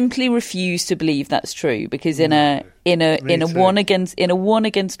simply refuse to believe that's true, because in a one against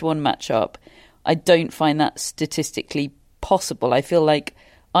one matchup, I don't find that statistically possible. I feel like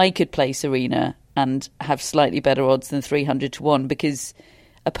I could play Serena and have slightly better odds than 300-1, because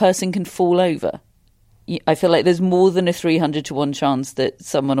a person can fall over. I feel like there's more than a 300-1 chance that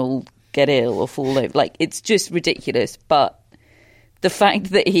someone will get ill or fall over. Like, it's just ridiculous. But the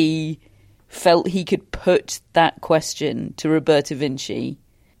fact that he felt he could put that question to Roberta Vinci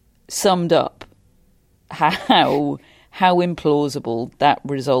summed up how implausible that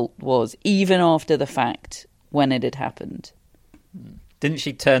result was, even after the fact, when it had happened. Didn't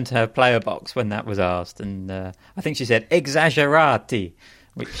she turn to her player box when that was asked? And I think she said, "Exagerati,"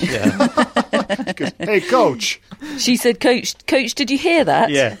 which... Hey, coach! She said, Coach, did you hear that?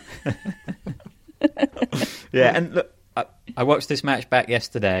 Yeah. Yeah, and look, I watched this match back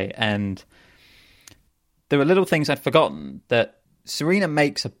yesterday, and there were little things I'd forgotten. That Serena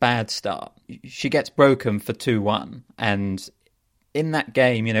makes a bad start. She gets broken for 2-1, and in that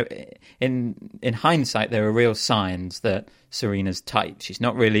game, you know, in hindsight, there are real signs that Serena's tight. She's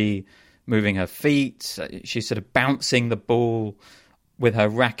not really moving her feet. She's sort of bouncing the ball with her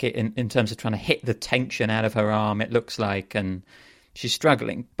racket in terms of trying to hit the tension out of her arm, it looks like, and she's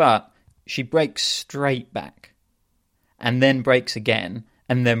struggling. But she breaks straight back, and then breaks again,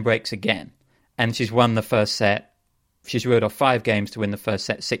 and then breaks again. And she's won the first set. She's reeled off 5 games to win the first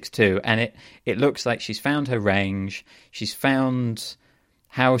set 6-2. And it looks like she's found her range. She's found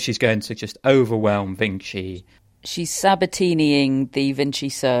how she's going to just overwhelm Vinci. She's Sabatiniing the Vinci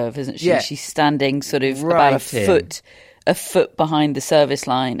serve, isn't she? Yeah. She's standing sort of Right about a foot behind the service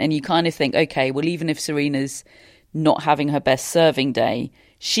line. And you kind of think, okay, well, even if Serena's not having her best serving day,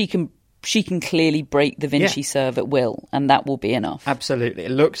 she can clearly break the Vinci serve at will, and that will be enough. Absolutely.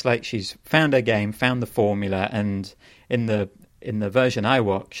 It looks like she's found her game, found the formula, and in the version I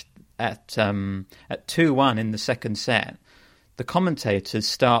watched at 2-1 in the second set, the commentators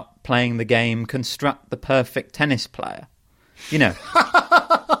start playing the game Construct the Perfect Tennis Player. You know,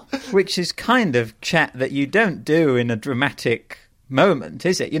 which is kind of chat that you don't do in a dramatic moment,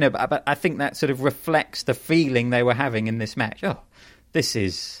 is it? You know, but I think that sort of reflects the feeling they were having in this match. Oh, this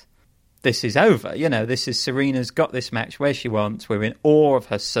is over. You know, this is Serena's got this match where she wants. We're in awe of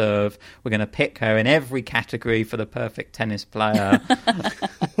her serve. We're going to pick her in every category for the perfect tennis player.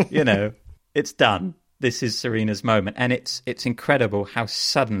 You know, it's done. This is Serena's moment. And it's incredible how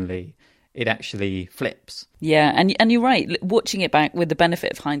suddenly it actually flips. Yeah, and you're right. Watching it back with the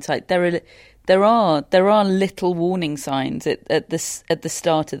benefit of hindsight, there are little warning signs at the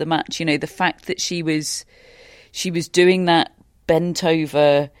start of the match. You know, the fact that she was doing that bent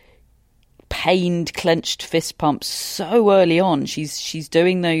over, pained, clenched fist pump so early on. She's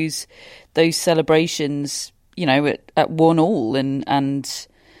doing those celebrations, you know, at 1-1, and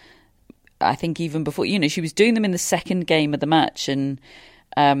I think even before, you know, she was doing them in the second game of the match. And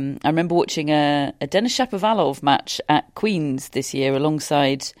I remember watching a Denis Shapovalov match at Queen's this year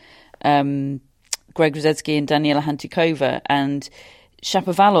alongside Greg Rusedski and Daniela Hantuchova, and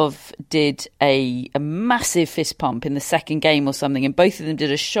Shapovalov did a massive fist pump in the second game or something, and both of them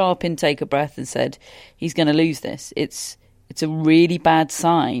did a sharp intake of breath and said, he's going to lose this. It's a really bad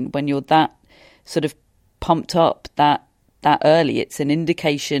sign when you're that sort of pumped up that early. It's an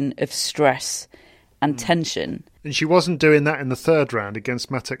indication of stress and tension. And she wasn't doing that in the third round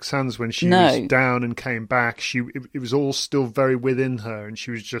against Matek Sands when she was down and came back. It was all still very within her, and she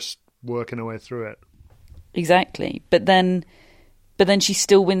was just working her way through it. Exactly. But then she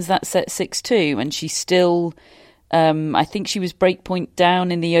still wins that set 6-2, and she still, I think she was breakpoint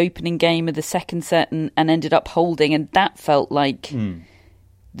down in the opening game of the second set and ended up holding, and that felt like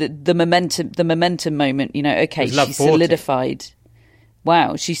the momentum moment. You know, okay, she solidified.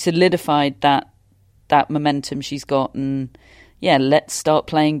 Wow, she solidified that that momentum she's got, and yeah, let's start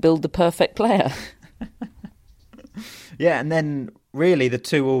playing Build the Perfect Player. Yeah, and then really the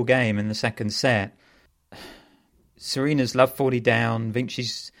 2-2 game in the second set. Serena's love 40 down.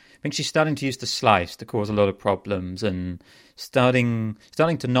 Vinci's starting to use the slice to cause a lot of problems and starting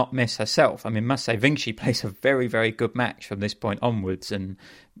to not miss herself. I mean, must say, Vinci plays a very, very good match from this point onwards and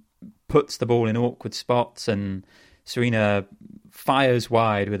puts the ball in awkward spots, and Serena fires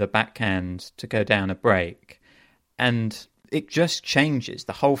wide with a backhand to go down a break. And it just changes.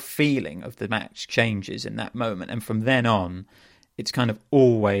 The whole feeling of the match changes in that moment. And from then on, it's kind of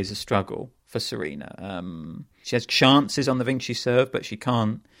always a struggle for Serena. She has chances on the Vinci serve, but she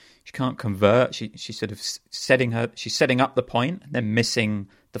can't convert. She's sort of setting up the point and then missing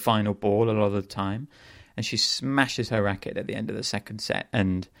the final ball a lot of the time. And she smashes her racket at the end of the second set,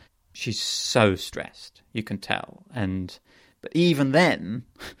 and she's so stressed, you can tell. But even then,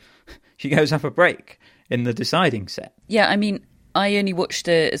 she goes up a break in the deciding set. Yeah, I mean, I only watched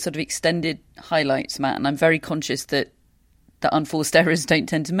a sort of extended highlights, Matt, and I'm very conscious that unforced errors don't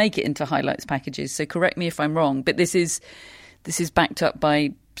tend to make it into highlights packages. So correct me if I'm wrong, but this is backed up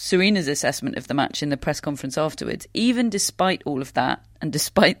by Serena's assessment of the match in the press conference afterwards. Even despite all of that, and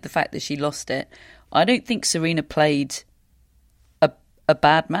despite the fact that she lost it, I don't think Serena played a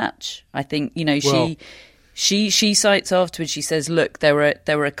bad match. I think, you know, she cites afterwards, she says, look, there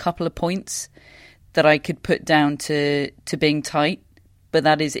were a couple of points that I could put down to being tight, but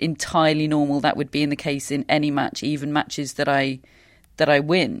that is entirely normal. That would be in the case in any match, even matches that I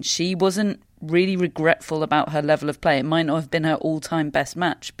win. She wasn't really regretful about her level of play. It might not have been her all-time best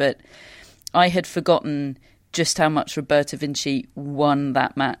match, but I had forgotten just how much Roberta Vinci won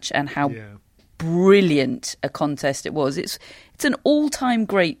that match and how brilliant a contest it was. It's an all-time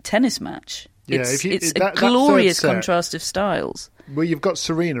great tennis match. It's a glorious contrast of styles. Well, you've got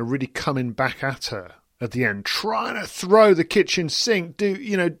Serena really coming back at her at the end, trying to throw the kitchen sink,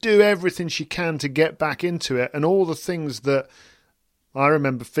 do everything she can to get back into it, and all the things that I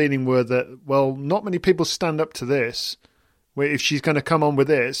remember feeling were that, well, not many people stand up to this, where if she's going to come on with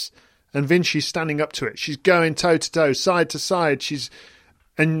this, and Vinci's standing up to it. She's going toe-to-toe, side to side,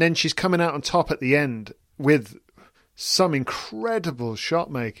 and then she's coming out on top at the end with some incredible shot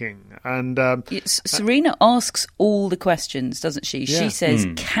making. And Serena asks all the questions, doesn't she? Yeah. She says,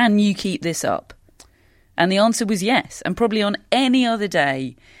 can you keep this up? And the answer was yes. And probably on any other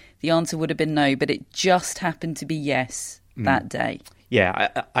day, the answer would have been no, but it just happened to be yes that day.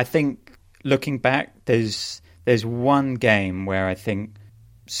 Yeah, I think looking back, there's one game where I think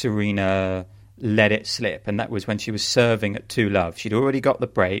Serena let it slip, and that was when she was serving at 2-love. She'd already got the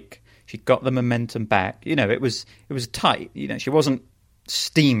break. She'd got the momentum back. You know, it was tight. You know, she wasn't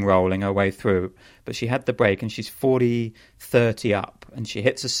steamrolling her way through, but she had the break, and she's 40-30 up, and she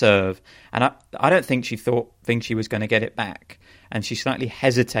hits a serve. And I don't think she thought Vinci was going to get it back, and she slightly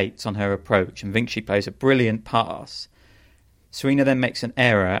hesitates on her approach, and Vinci plays a brilliant pass. Serena then makes an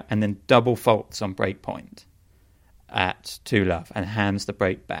error and then double faults on break point at 2-love and hands the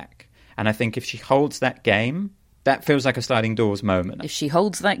break back. And I think if she holds that game, that feels like a sliding doors moment. If she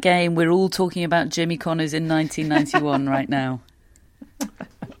holds that game, we're all talking about Jimmy Connors in 1991 right now.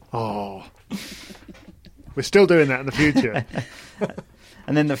 Oh, we're still doing that in the future.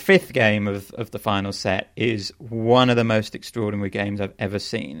 And then the fifth game of the final set is one of the most extraordinary games I've ever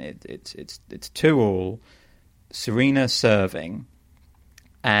seen. It's 2-2. Serena serving,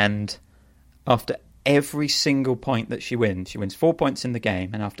 and after every single point that she wins 4 points in the game,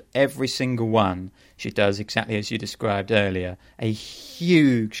 and after every single one, she does exactly as you described earlier, a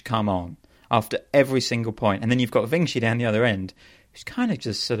huge come on after every single point. And then you've got Vinci down the other end, who's kind of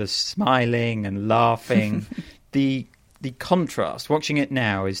just sort of smiling and laughing. The contrast, watching it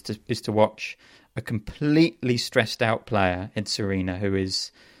now, is to watch a completely stressed out player in Serena, who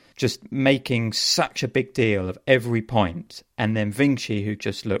is just making such a big deal of every point, and then Vinci, who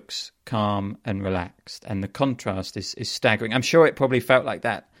just looks calm and relaxed. And the contrast is staggering. I'm sure it probably felt like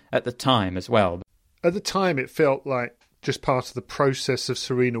that at the time as well. At the time, it felt like just part of the process of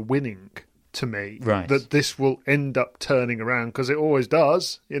Serena winning to me. Right. That this will end up turning around, because it always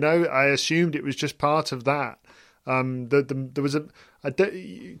does. You know, I assumed it was just part of that. There was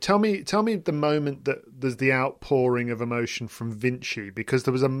tell me the moment that there's the outpouring of emotion from Vinci, because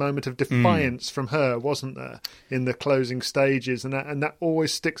there was a moment of defiance from her, wasn't there, in the closing stages, and that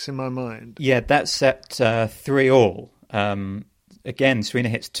always sticks in my mind. Yeah, that's at 3-3. Again, Serena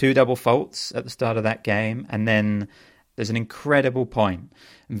hits 2 double faults at the start of that game, and then there's an incredible point,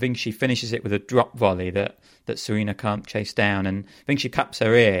 and Vinci finishes it with a drop volley that Serena can't chase down, and Vinci cups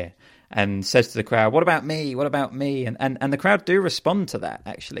her ear and says to the crowd, what about me? What about me? And the crowd do respond to that,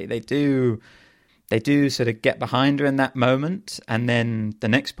 actually. They do they do sort of get behind her in that moment. And then the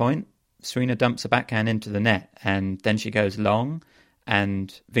next point, Serena dumps a backhand into the net, and then she goes long,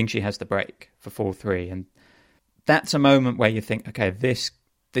 and Vinci has the break for 4-3. And that's a moment where you think, okay, this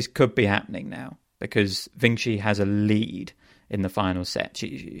could be happening now, because Vinci has a lead in the final set.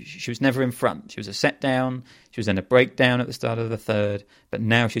 She was never in front. She was a set down. She was in a breakdown at the start of the third, but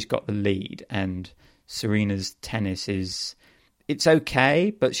now she's got the lead, and Serena's tennis it's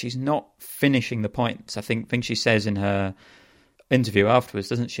okay, but she's not finishing the points. I think Vinci says in her interview afterwards,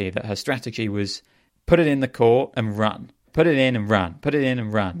 doesn't she, that her strategy was put it in the court and run. Put it in and run. Put it in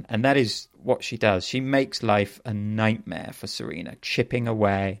and run. And that is what she does. She makes life a nightmare for Serena, chipping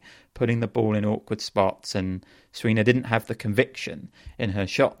away, putting the ball in awkward spots, and Serena didn't have the conviction in her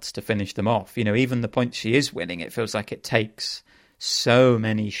shots to finish them off. You know, even the points she is winning, it feels like it takes so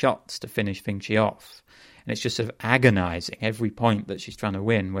many shots to finish Vinci off. And it's just sort of agonizing every point that she's trying to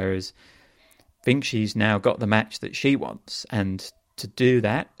win, whereas Vinci's now got the match that she wants, and to do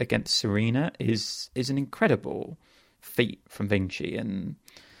that against Serena is an incredible feat from Vinci. And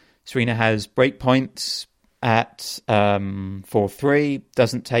Serena has break points at 4-3,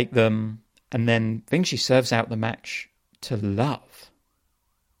 doesn't take them, and then Vinci serves out the match to love.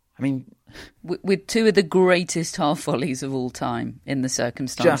 I mean, with two of the greatest half volleys of all time in the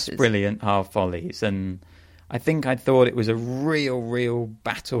circumstances. Just brilliant half volleys, and I think I thought it was a real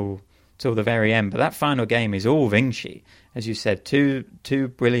battle till the very end. But that final game is all Vinci, as you said, two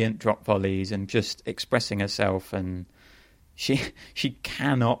brilliant drop volleys and just expressing herself, and she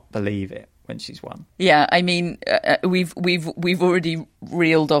cannot believe it when she's won. Yeah, I mean, we've already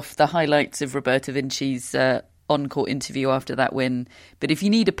reeled off the highlights of Roberta Vinci's on-court interview after that win. But if you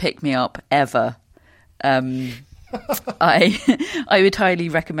need a pick-me-up ever, I would highly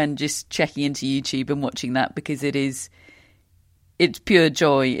recommend just checking into YouTube and watching that, because it's pure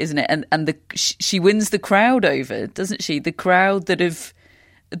joy, isn't it? And she wins the crowd over, doesn't she? The crowd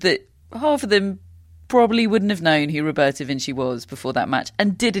that half of them probably wouldn't have known who Roberta Vinci was before that match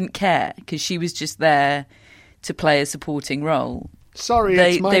and didn't care, because she was just there to play a supporting role. Sorry,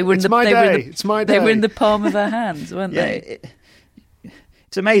 it's my day. They were in the palm of her hands, weren't they?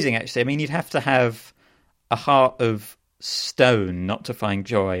 It's amazing, actually. I mean, you'd have to have a heart of stone not to find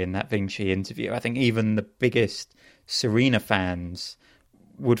joy in that Vinci interview. I think even the biggest Serena fans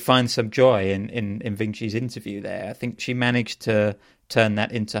would find some joy in Vinci's interview there. I think she managed to turn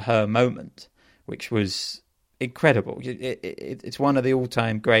that into her moment, which was incredible. It's one of the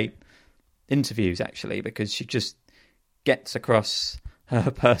all-time great interviews, actually, because she just gets across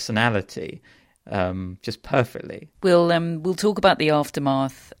her personality just perfectly. We'll talk about the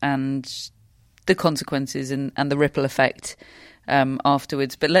aftermath and the consequences and the ripple effect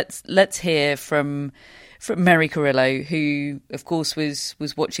afterwards. But let's hear from Mary Carrillo, who of course was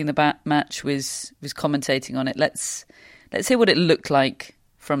watching the match, was commentating on it. Let's hear what it looked like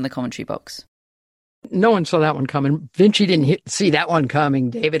from the commentary box. No one saw that one coming. Vinci didn't see that one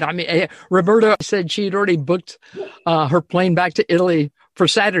coming, David. I mean, Roberta said she had already booked her plane back to Italy for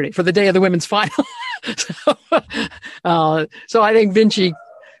Saturday, for the day of the women's final. So I think Vinci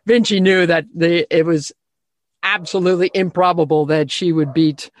knew that it was absolutely improbable that she would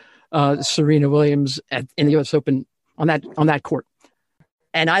beat Serena Williams in the U.S. Open on that court.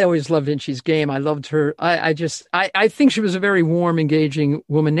 And I always loved Vinci's game. I loved her. I think she was a very warm, engaging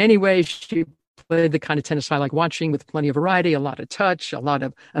woman anyway. She played the kind of tennis I like watching, with plenty of variety, a lot of touch, a lot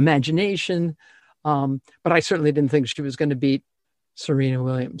of imagination. But I certainly didn't think she was going to beat Serena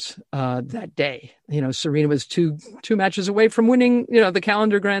Williams that day. You know, Serena was two matches away from winning, the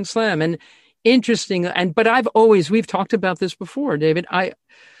calendar Grand Slam. And interesting, but we've talked about this before, David.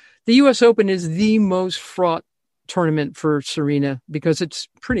 The U.S. Open is the most fraught tournament for Serena, because it's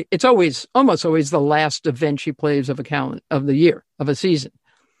almost always the last event she plays of the year, of a season.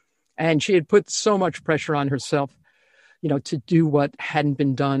 And she had put so much pressure on herself, to do what hadn't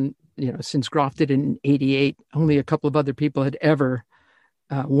been done, since Graf did it in '88. Only a couple of other people had ever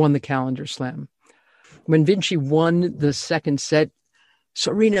won the calendar slam. When Vinci won the second set,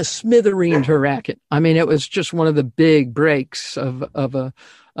 Serena smithereened her racket. I mean, it was just one of the big breaks of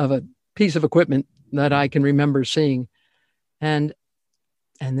a piece of equipment that I can remember seeing. And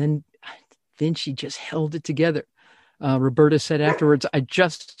then Vinci just held it together. Roberta said afterwards,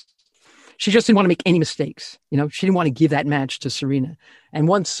 she just didn't want to make any mistakes. She didn't want to give that match to Serena. And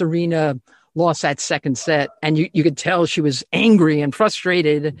once Serena lost that second set, and you could tell she was angry and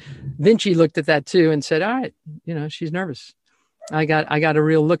frustrated, Vinci looked at that too and said, all right, she's nervous. I got a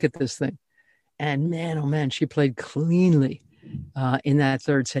real look at this thing. And man, oh man, she played cleanly. in that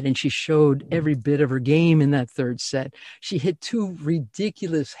third set, and she showed every bit of her game in that third set. She hit 2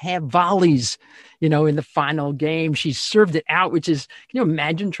 ridiculous half volleys, in the final game. She served it out, which is, can you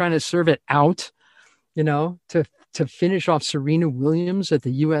imagine trying to serve it out, to finish off Serena Williams at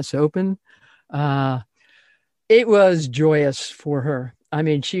the U.S. Open? It was joyous for her. I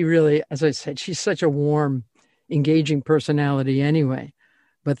mean, she really, as I said, she's such a warm, engaging personality anyway,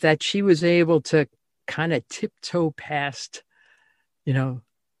 but that she was able to kind of tiptoe past,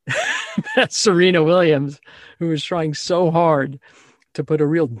 Serena Williams, who was trying so hard to put a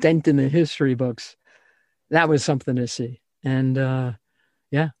real dent in the history books. That was something to see. And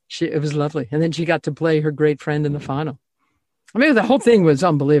it was lovely. And then she got to play her great friend in the final. I mean, the whole thing was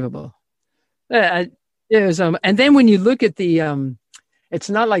unbelievable. It was, and then when you look at the, it's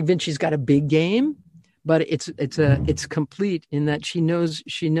not like Vinci's got a big game, but it's complete in that she knows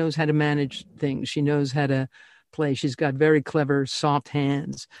how to manage things. She knows how to play. She's got very clever, soft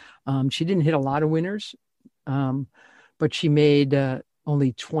hands. She didn't hit a lot of winners, but she made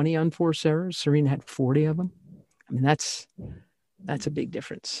only 20 unforced errors. Serena had 40 of them. I mean, that's a big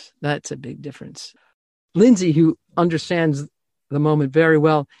difference. That's a big difference. Lindsay, who understands the moment very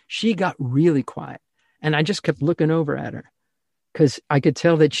well, she got really quiet. And I just kept looking over at her because I could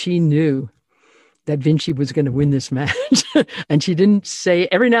tell that she knew that Vinci was going to win this match. And she didn't say,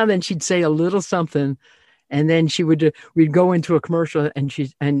 every now and then she'd say a little something. And then we'd go into a commercial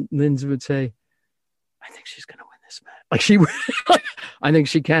and Lindsay would say, I think she's going to win this match. I think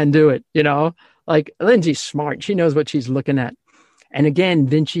she can do it, like Lindsay's smart. She knows what she's looking at. And again,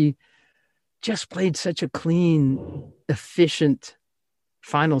 Vinci just played such a clean, efficient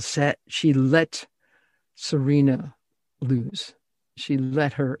final set. She let Serena lose. She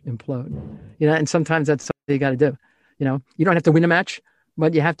let her implode. And sometimes that's something you got to do. You don't have to win a match,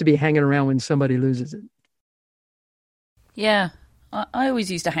 but you have to be hanging around when somebody loses it. Yeah, I always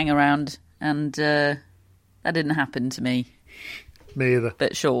used to hang around, and that didn't happen to me. Me either.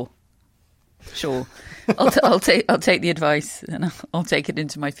 But sure. I'll take the advice, and I'll take it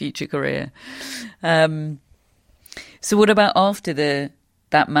into my future career. So what about after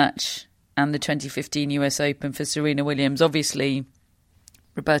that match and the 2015 US Open for Serena Williams? Obviously,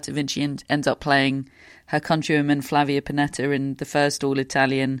 Roberta Vinci ends up playing her countrywoman Flavia Pennetta in the first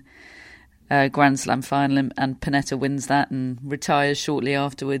all-Italian Grand Slam final, and Pennetta wins that and retires shortly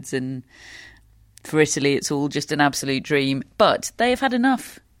afterwards. And for Italy, it's all just an absolute dream. But they have had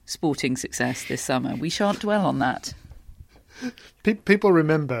enough sporting success this summer. We shan't dwell on that. People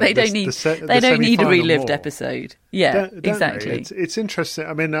remember they don't need a relived episode. Yeah, don't exactly. It's interesting.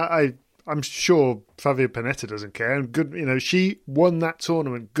 I mean, I'm sure Flavia Pennetta doesn't care, and good. She won that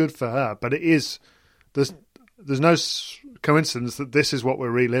tournament. Good for her. But there's no coincidence that this is what we're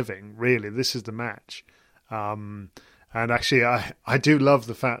reliving. Really, this is the match. And actually, I do love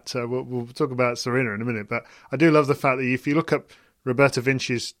the fact we'll talk about Serena in a minute, but I do love the fact that if you look up Roberta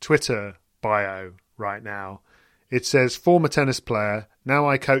Vinci's Twitter bio right now, it says, former tennis player, now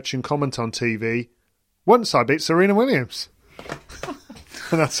I coach and comment on TV. Once I beat Serena Williams.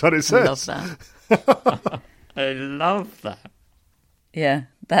 And that's what it says. I love that. I love that. Yeah,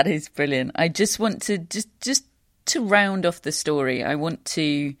 that is brilliant. I just want to, just to round off the story, I want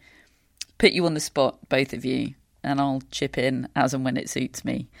to put you on the spot, both of you, and I'll chip in as and when it suits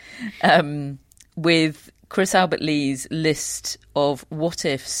me, with Chris Albert Lee's list of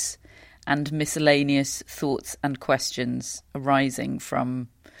what-ifs and miscellaneous thoughts and questions arising from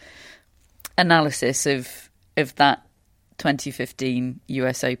analysis of that 2015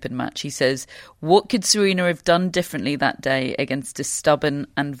 US Open match. He says, what could Serena have done differently that day against a stubborn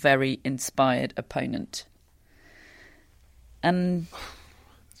and very inspired opponent? And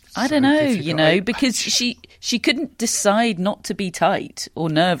I don't know, because she couldn't decide not to be tight or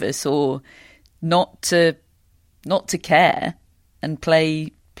nervous or not to care and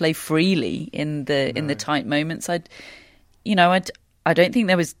play freely in the tight moments. I don't think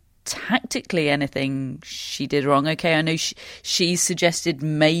there was tactically anything she did wrong. Okay, I know she suggested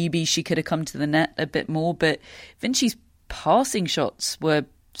maybe she could have come to the net a bit more, but Vinci's passing shots were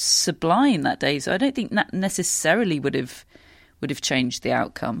sublime that day, so I don't think that necessarily would have changed the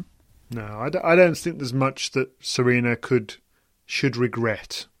outcome. No, I don't think there's much that Serena should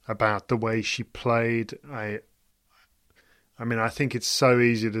regret about the way she played. I mean, I think it's so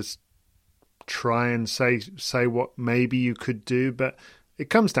easy to try and say what maybe you could do, but it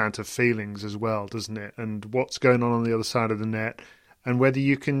comes down to feelings as well, doesn't it? And what's going on the other side of the net, and whether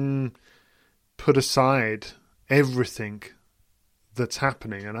you can put aside everything that's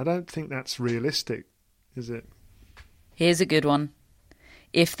happening. And I don't think that's realistic, is it? Here's a good one.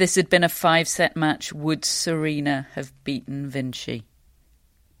 If this had been a 5-set match, would Serena have beaten Vinci?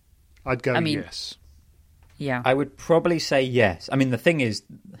 I'd go yes. Yeah. I would probably say yes. I mean, the thing is,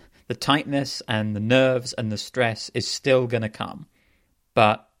 the tightness and the nerves and the stress is still going to come.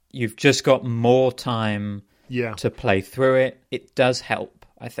 But you've just got more time to play through it. It does help,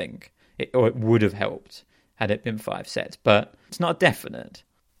 I think. It would have helped had it been 5 sets. But it's not definite.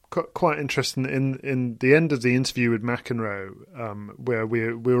 Quite interesting in the end of the interview with McEnroe, where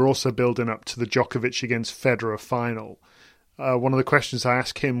we were also building up to the Djokovic against Federer final. One of the questions I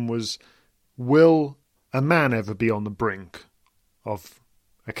asked him was, will a man ever be on the brink of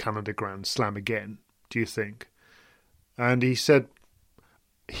a Canada Grand Slam again, do you think? And he said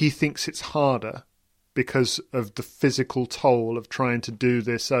he thinks it's harder because of the physical toll of trying to do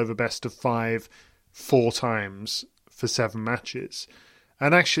this over best of 5 4 times for 7 matches.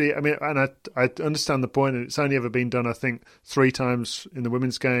 And actually, I mean, and I understand the point, and it's only ever been done, I think, 3 times in the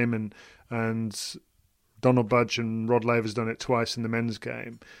women's game, and Donald Budge and Rod Laver's done it twice in the men's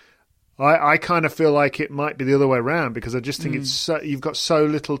game. I kind of feel like it might be the other way around, because I just think you've got so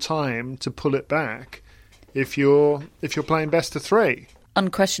little time to pull it back if you're playing best of 3.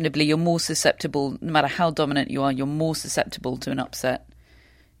 Unquestionably, you're more susceptible, no matter how dominant you are, you're more susceptible to an upset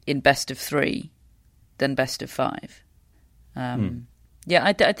in best of 3 than best of 5. Yeah,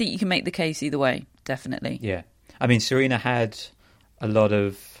 I think you can make the case either way, definitely. Yeah. I mean, Serena had a lot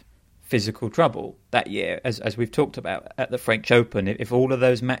of physical trouble that year, as we've talked about at the French Open. If all of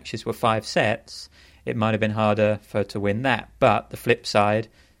those matches were 5 sets, it might have been harder for her to win that. But the flip side,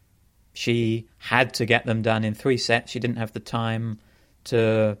 she had to get them done in 3 sets. She didn't have the time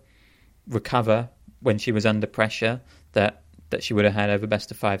to recover when she was under pressure that she would have had over best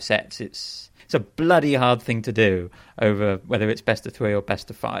of 5 sets. It's a bloody hard thing to do over whether it's best of 3 or best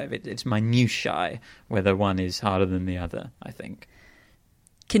of 5. It's minutiae whether one is harder than the other, I think.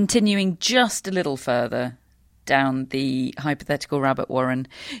 Continuing just a little further down the hypothetical rabbit warren,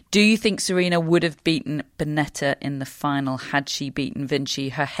 do you think Serena would have beaten Pennetta in the final had she beaten Vinci?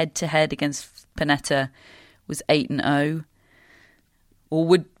 Her head-to-head against Pennetta was 8-0. Or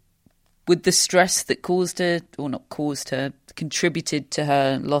would the stress that contributed to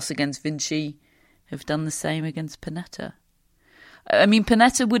her loss against Vinci have done the same against Pennetta? I mean,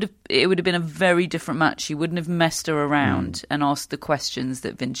 Pennetta would have been a very different match. She wouldn't have messed her around and asked the questions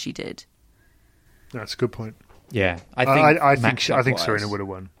that Vinci did. That's a good point. Yeah, I think Serena would have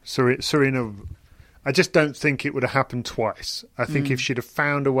won. Serena, I just don't think it would have happened twice. I think if she'd have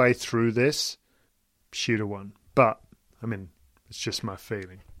found a way through this, she'd have won. But I mean, it's just my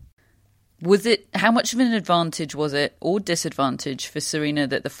feeling. How much of an advantage was it, or disadvantage, for Serena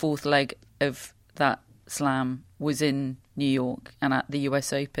that the 4th leg of that slam was in New York and at the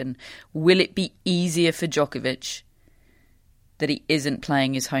US Open? Will it be easier for Djokovic that he isn't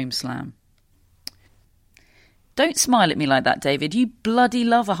playing his home slam? Don't smile at me like that, David. You bloody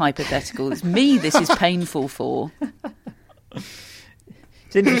love a hypothetical. It's me this is painful for.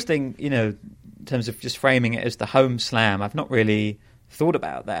 It's interesting, in terms of just framing it as the home slam. I've not really thought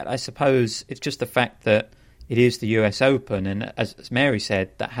about that. I suppose it's just the fact that it is the US Open, and as Mary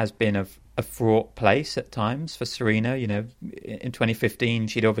said, that has been a fraught place at times for Serena. In 2015,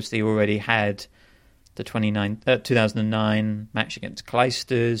 she'd obviously already had the 2009 match against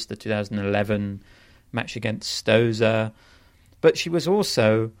Clijsters, the 2011 match against Stosur, but she was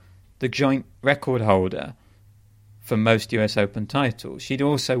also the joint record holder for most US Open titles. She'd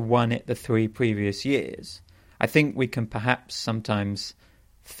also won it the 3 previous years. I think we can perhaps sometimes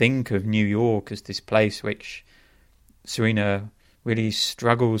think of New York as this place which Serena really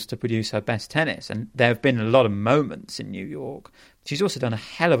struggles to produce her best tennis. And there have been a lot of moments in New York. She's also done a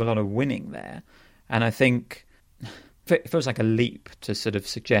hell of a lot of winning there. And I think it feels like a leap to sort of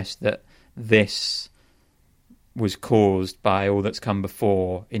suggest that this was caused by all that's come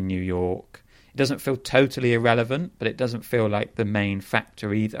before in New York. It doesn't feel totally irrelevant, but it doesn't feel like the main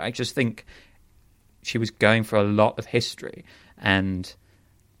factor either. I just think she was going for a lot of history, and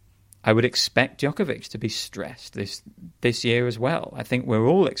I would expect Djokovic to be stressed this year as well. I think we're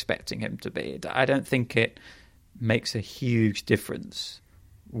all expecting him to be. I don't think it makes a huge difference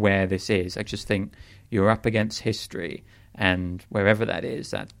where this is. I just think you're up against history, and wherever that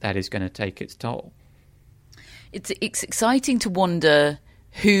is, that is going to take its toll. It's exciting to wonder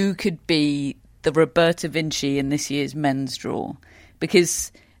who could be the Roberta Vinci in this year's men's draw,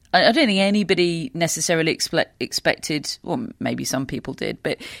 because I don't think anybody necessarily expected, or maybe some people did,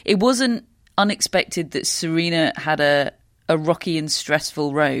 but it wasn't unexpected that Serena had a rocky and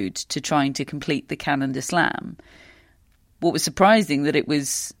stressful road to trying to complete the Canada Slam. What was surprising that it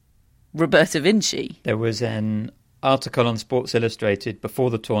was Roberta Vinci. There was an article on Sports Illustrated before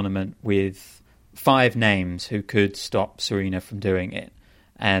the tournament with 5 names who could stop Serena from doing it.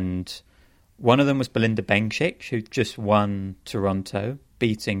 And one of them was Belinda Bencic, who just won Toronto,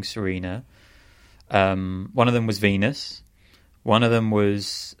 beating Serena. One of them was Venus. One of them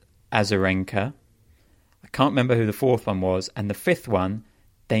was Azarenka. I can't remember who the 4th one was. And the 5th one,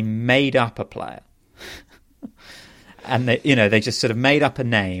 they made up a player. And they just sort of made up a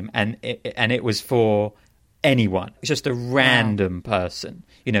name, and it was for anyone. It's just a random person,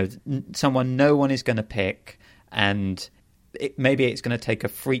 someone no one is going to pick, and maybe it's going to take a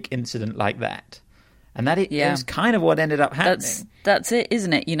freak incident like that. And that is kind of what ended up happening. That's it,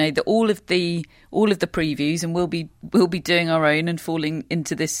 isn't it? All of the previews, and we'll be doing our own and falling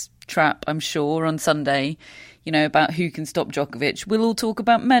into this trap, I'm sure, on Sunday. About who can stop Djokovic. We'll all talk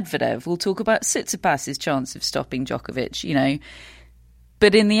about Medvedev. We'll talk about Tsitsipas's chance of stopping Djokovic.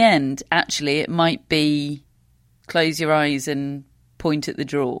 But in the end, actually, it might be close your eyes and point at the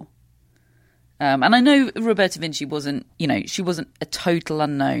draw. And I know Roberta Vinci wasn't, she wasn't a total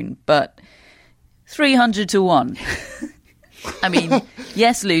unknown, but 300 to 1. I mean,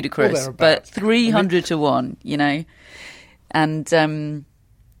 yes, ludicrous, but 300 to 1, And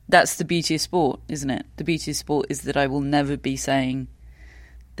that's the beauty of sport, isn't it? The beauty of sport is that I will never be saying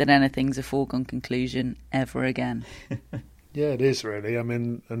that anything's a foregone conclusion ever again. Yeah, it is really. I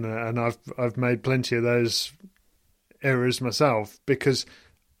mean, and I've made plenty of those errors myself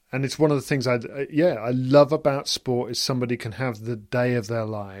and it's one of the things I love about sport is somebody can have the day of their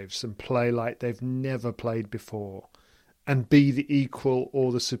lives and play like they've never played before and be the equal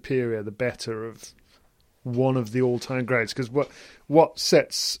or the superior, the better of one of the all-time greats. Because what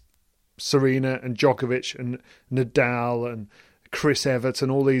sets Serena and Djokovic and Nadal and Chris Evert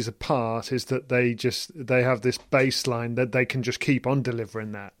and all these apart is that they have this baseline that they can just keep on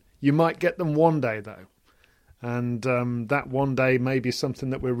delivering that. You might get them one day though, and that one day may be something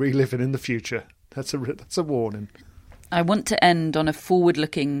that we're reliving in the future. That's a warning. I want to end on a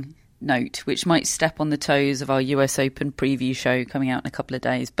forward-looking note, which might step on the toes of our US Open preview show coming out in a couple of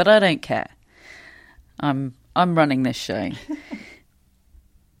days, but I don't care. I'm running this show.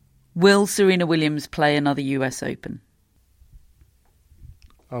 Will Serena Williams play another US Open?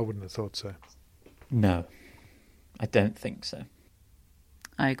 I wouldn't have thought so. No, I don't think so.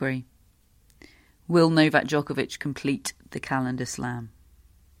 I agree. Will Novak Djokovic complete the calendar slam?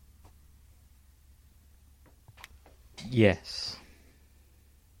 Yes.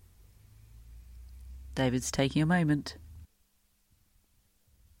 David's taking a moment.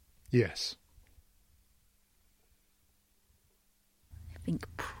 Yes. I think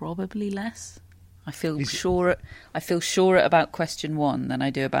probably less. I feel sure about question 1 than I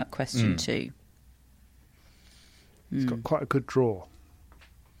do about question 2. He's got quite a good draw.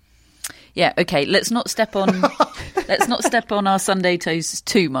 Yeah, okay, let's not step on our Sunday toes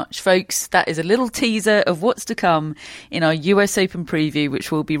too much, folks. That is a little teaser of what's to come in our US Open preview,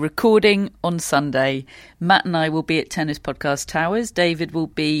 which we'll be recording on Sunday. Matt and I will be at Tennis Podcast Towers. David will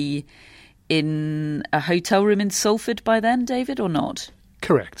be in a hotel room in Salford by then, David, or not?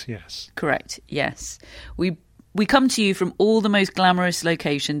 Correct, yes. Correct, yes. We come to you from all the most glamorous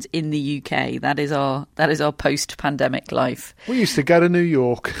locations in the UK. That is our post-pandemic life. We used to go to New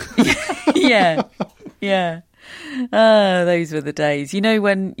York. Yeah. Those were the days.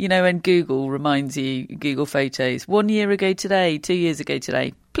 When Google reminds you, Google Photos, 1 year ago today, 2 years ago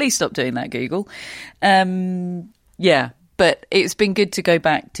today. Please stop doing that, Google. But it's been good to go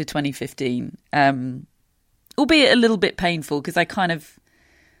back to 2015, albeit a little bit painful because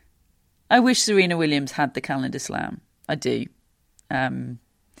I wish Serena Williams had the calendar slam. I do. And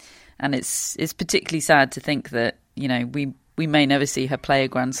it's particularly sad to think that, we may never see her play a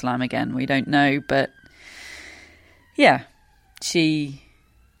Grand Slam again. We don't know, but yeah, it's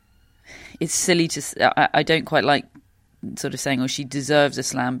silly I don't quite like sort of saying, she deserves a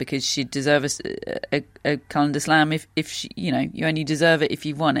slam, because she deserves a calendar slam if she, you only deserve it if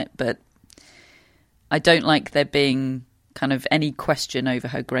you've won it. But I don't like there being kind of any question over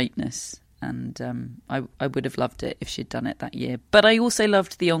her greatness. And I would have loved it if she'd done it that year. But I also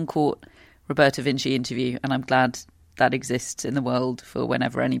loved the on-court Roberta Vinci interview, and I'm glad that exists in the world for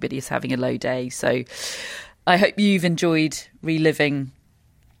whenever anybody is having a low day. So I hope you've enjoyed reliving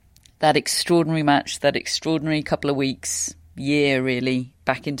that extraordinary match, that extraordinary couple of weeks, year really,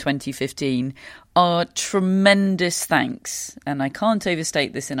 back in 2015. Our tremendous thanks, and I can't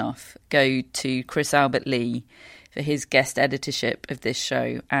overstate this enough, go to Chris Albert Lee for his guest editorship of this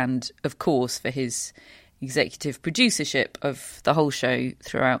show, and of course for his executive producership of the whole show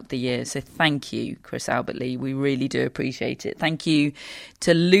throughout the year. So thank you, Chris Albert-Lee. We really do appreciate it. Thank you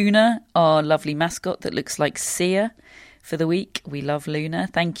to Luna, our lovely mascot that looks like Sia for the week. We love Luna.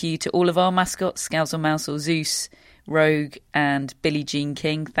 Thank you to all of our mascots, Scousel, Mousel, Zeus, Rogue and Billie Jean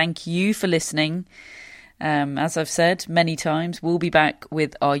King. Thank you for listening. As I've said many times, we'll be back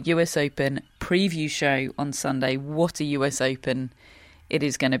with our US Open preview show on Sunday. What a US Open it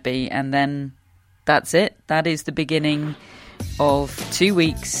is going to be. And then that's it. That is the beginning of 2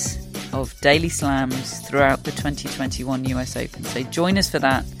 weeks of daily slams throughout the 2021 US Open. So join us for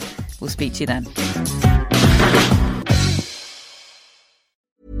that. We'll speak to you then.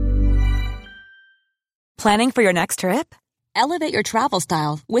 Planning for your next trip? Elevate your travel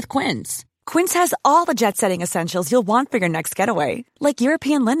style with Quince. Quince has all the jet-setting essentials you'll want for your next getaway, like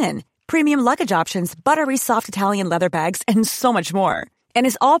European linen, premium luggage options, buttery soft Italian leather bags, and so much more. And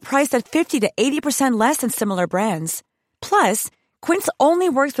is all priced at 50 to 80% less than similar brands. Plus, Quince only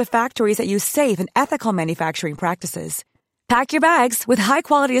works with factories that use safe and ethical manufacturing practices. Pack your bags with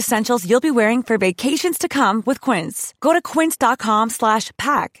high-quality essentials you'll be wearing for vacations to come with Quince. Go to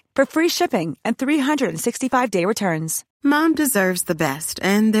quince.com/pack for free shipping and 365-day returns. Mom deserves the best,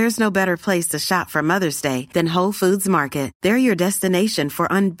 and there's no better place to shop for Mother's Day than Whole Foods Market. They're your destination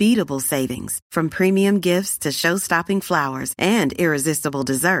for unbeatable savings, from premium gifts to show-stopping flowers and irresistible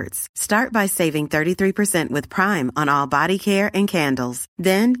desserts. Start by saving 33% with Prime on all body care and candles.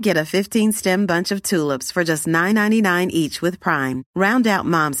 Then get a 15-stem bunch of tulips for just $9.99 each with Prime. Round out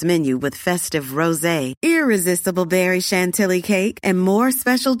Mom's menu with festive rosé, irresistible berry chantilly cake, and more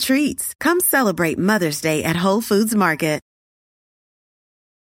special treats. Come celebrate Mother's Day at Whole Foods Market.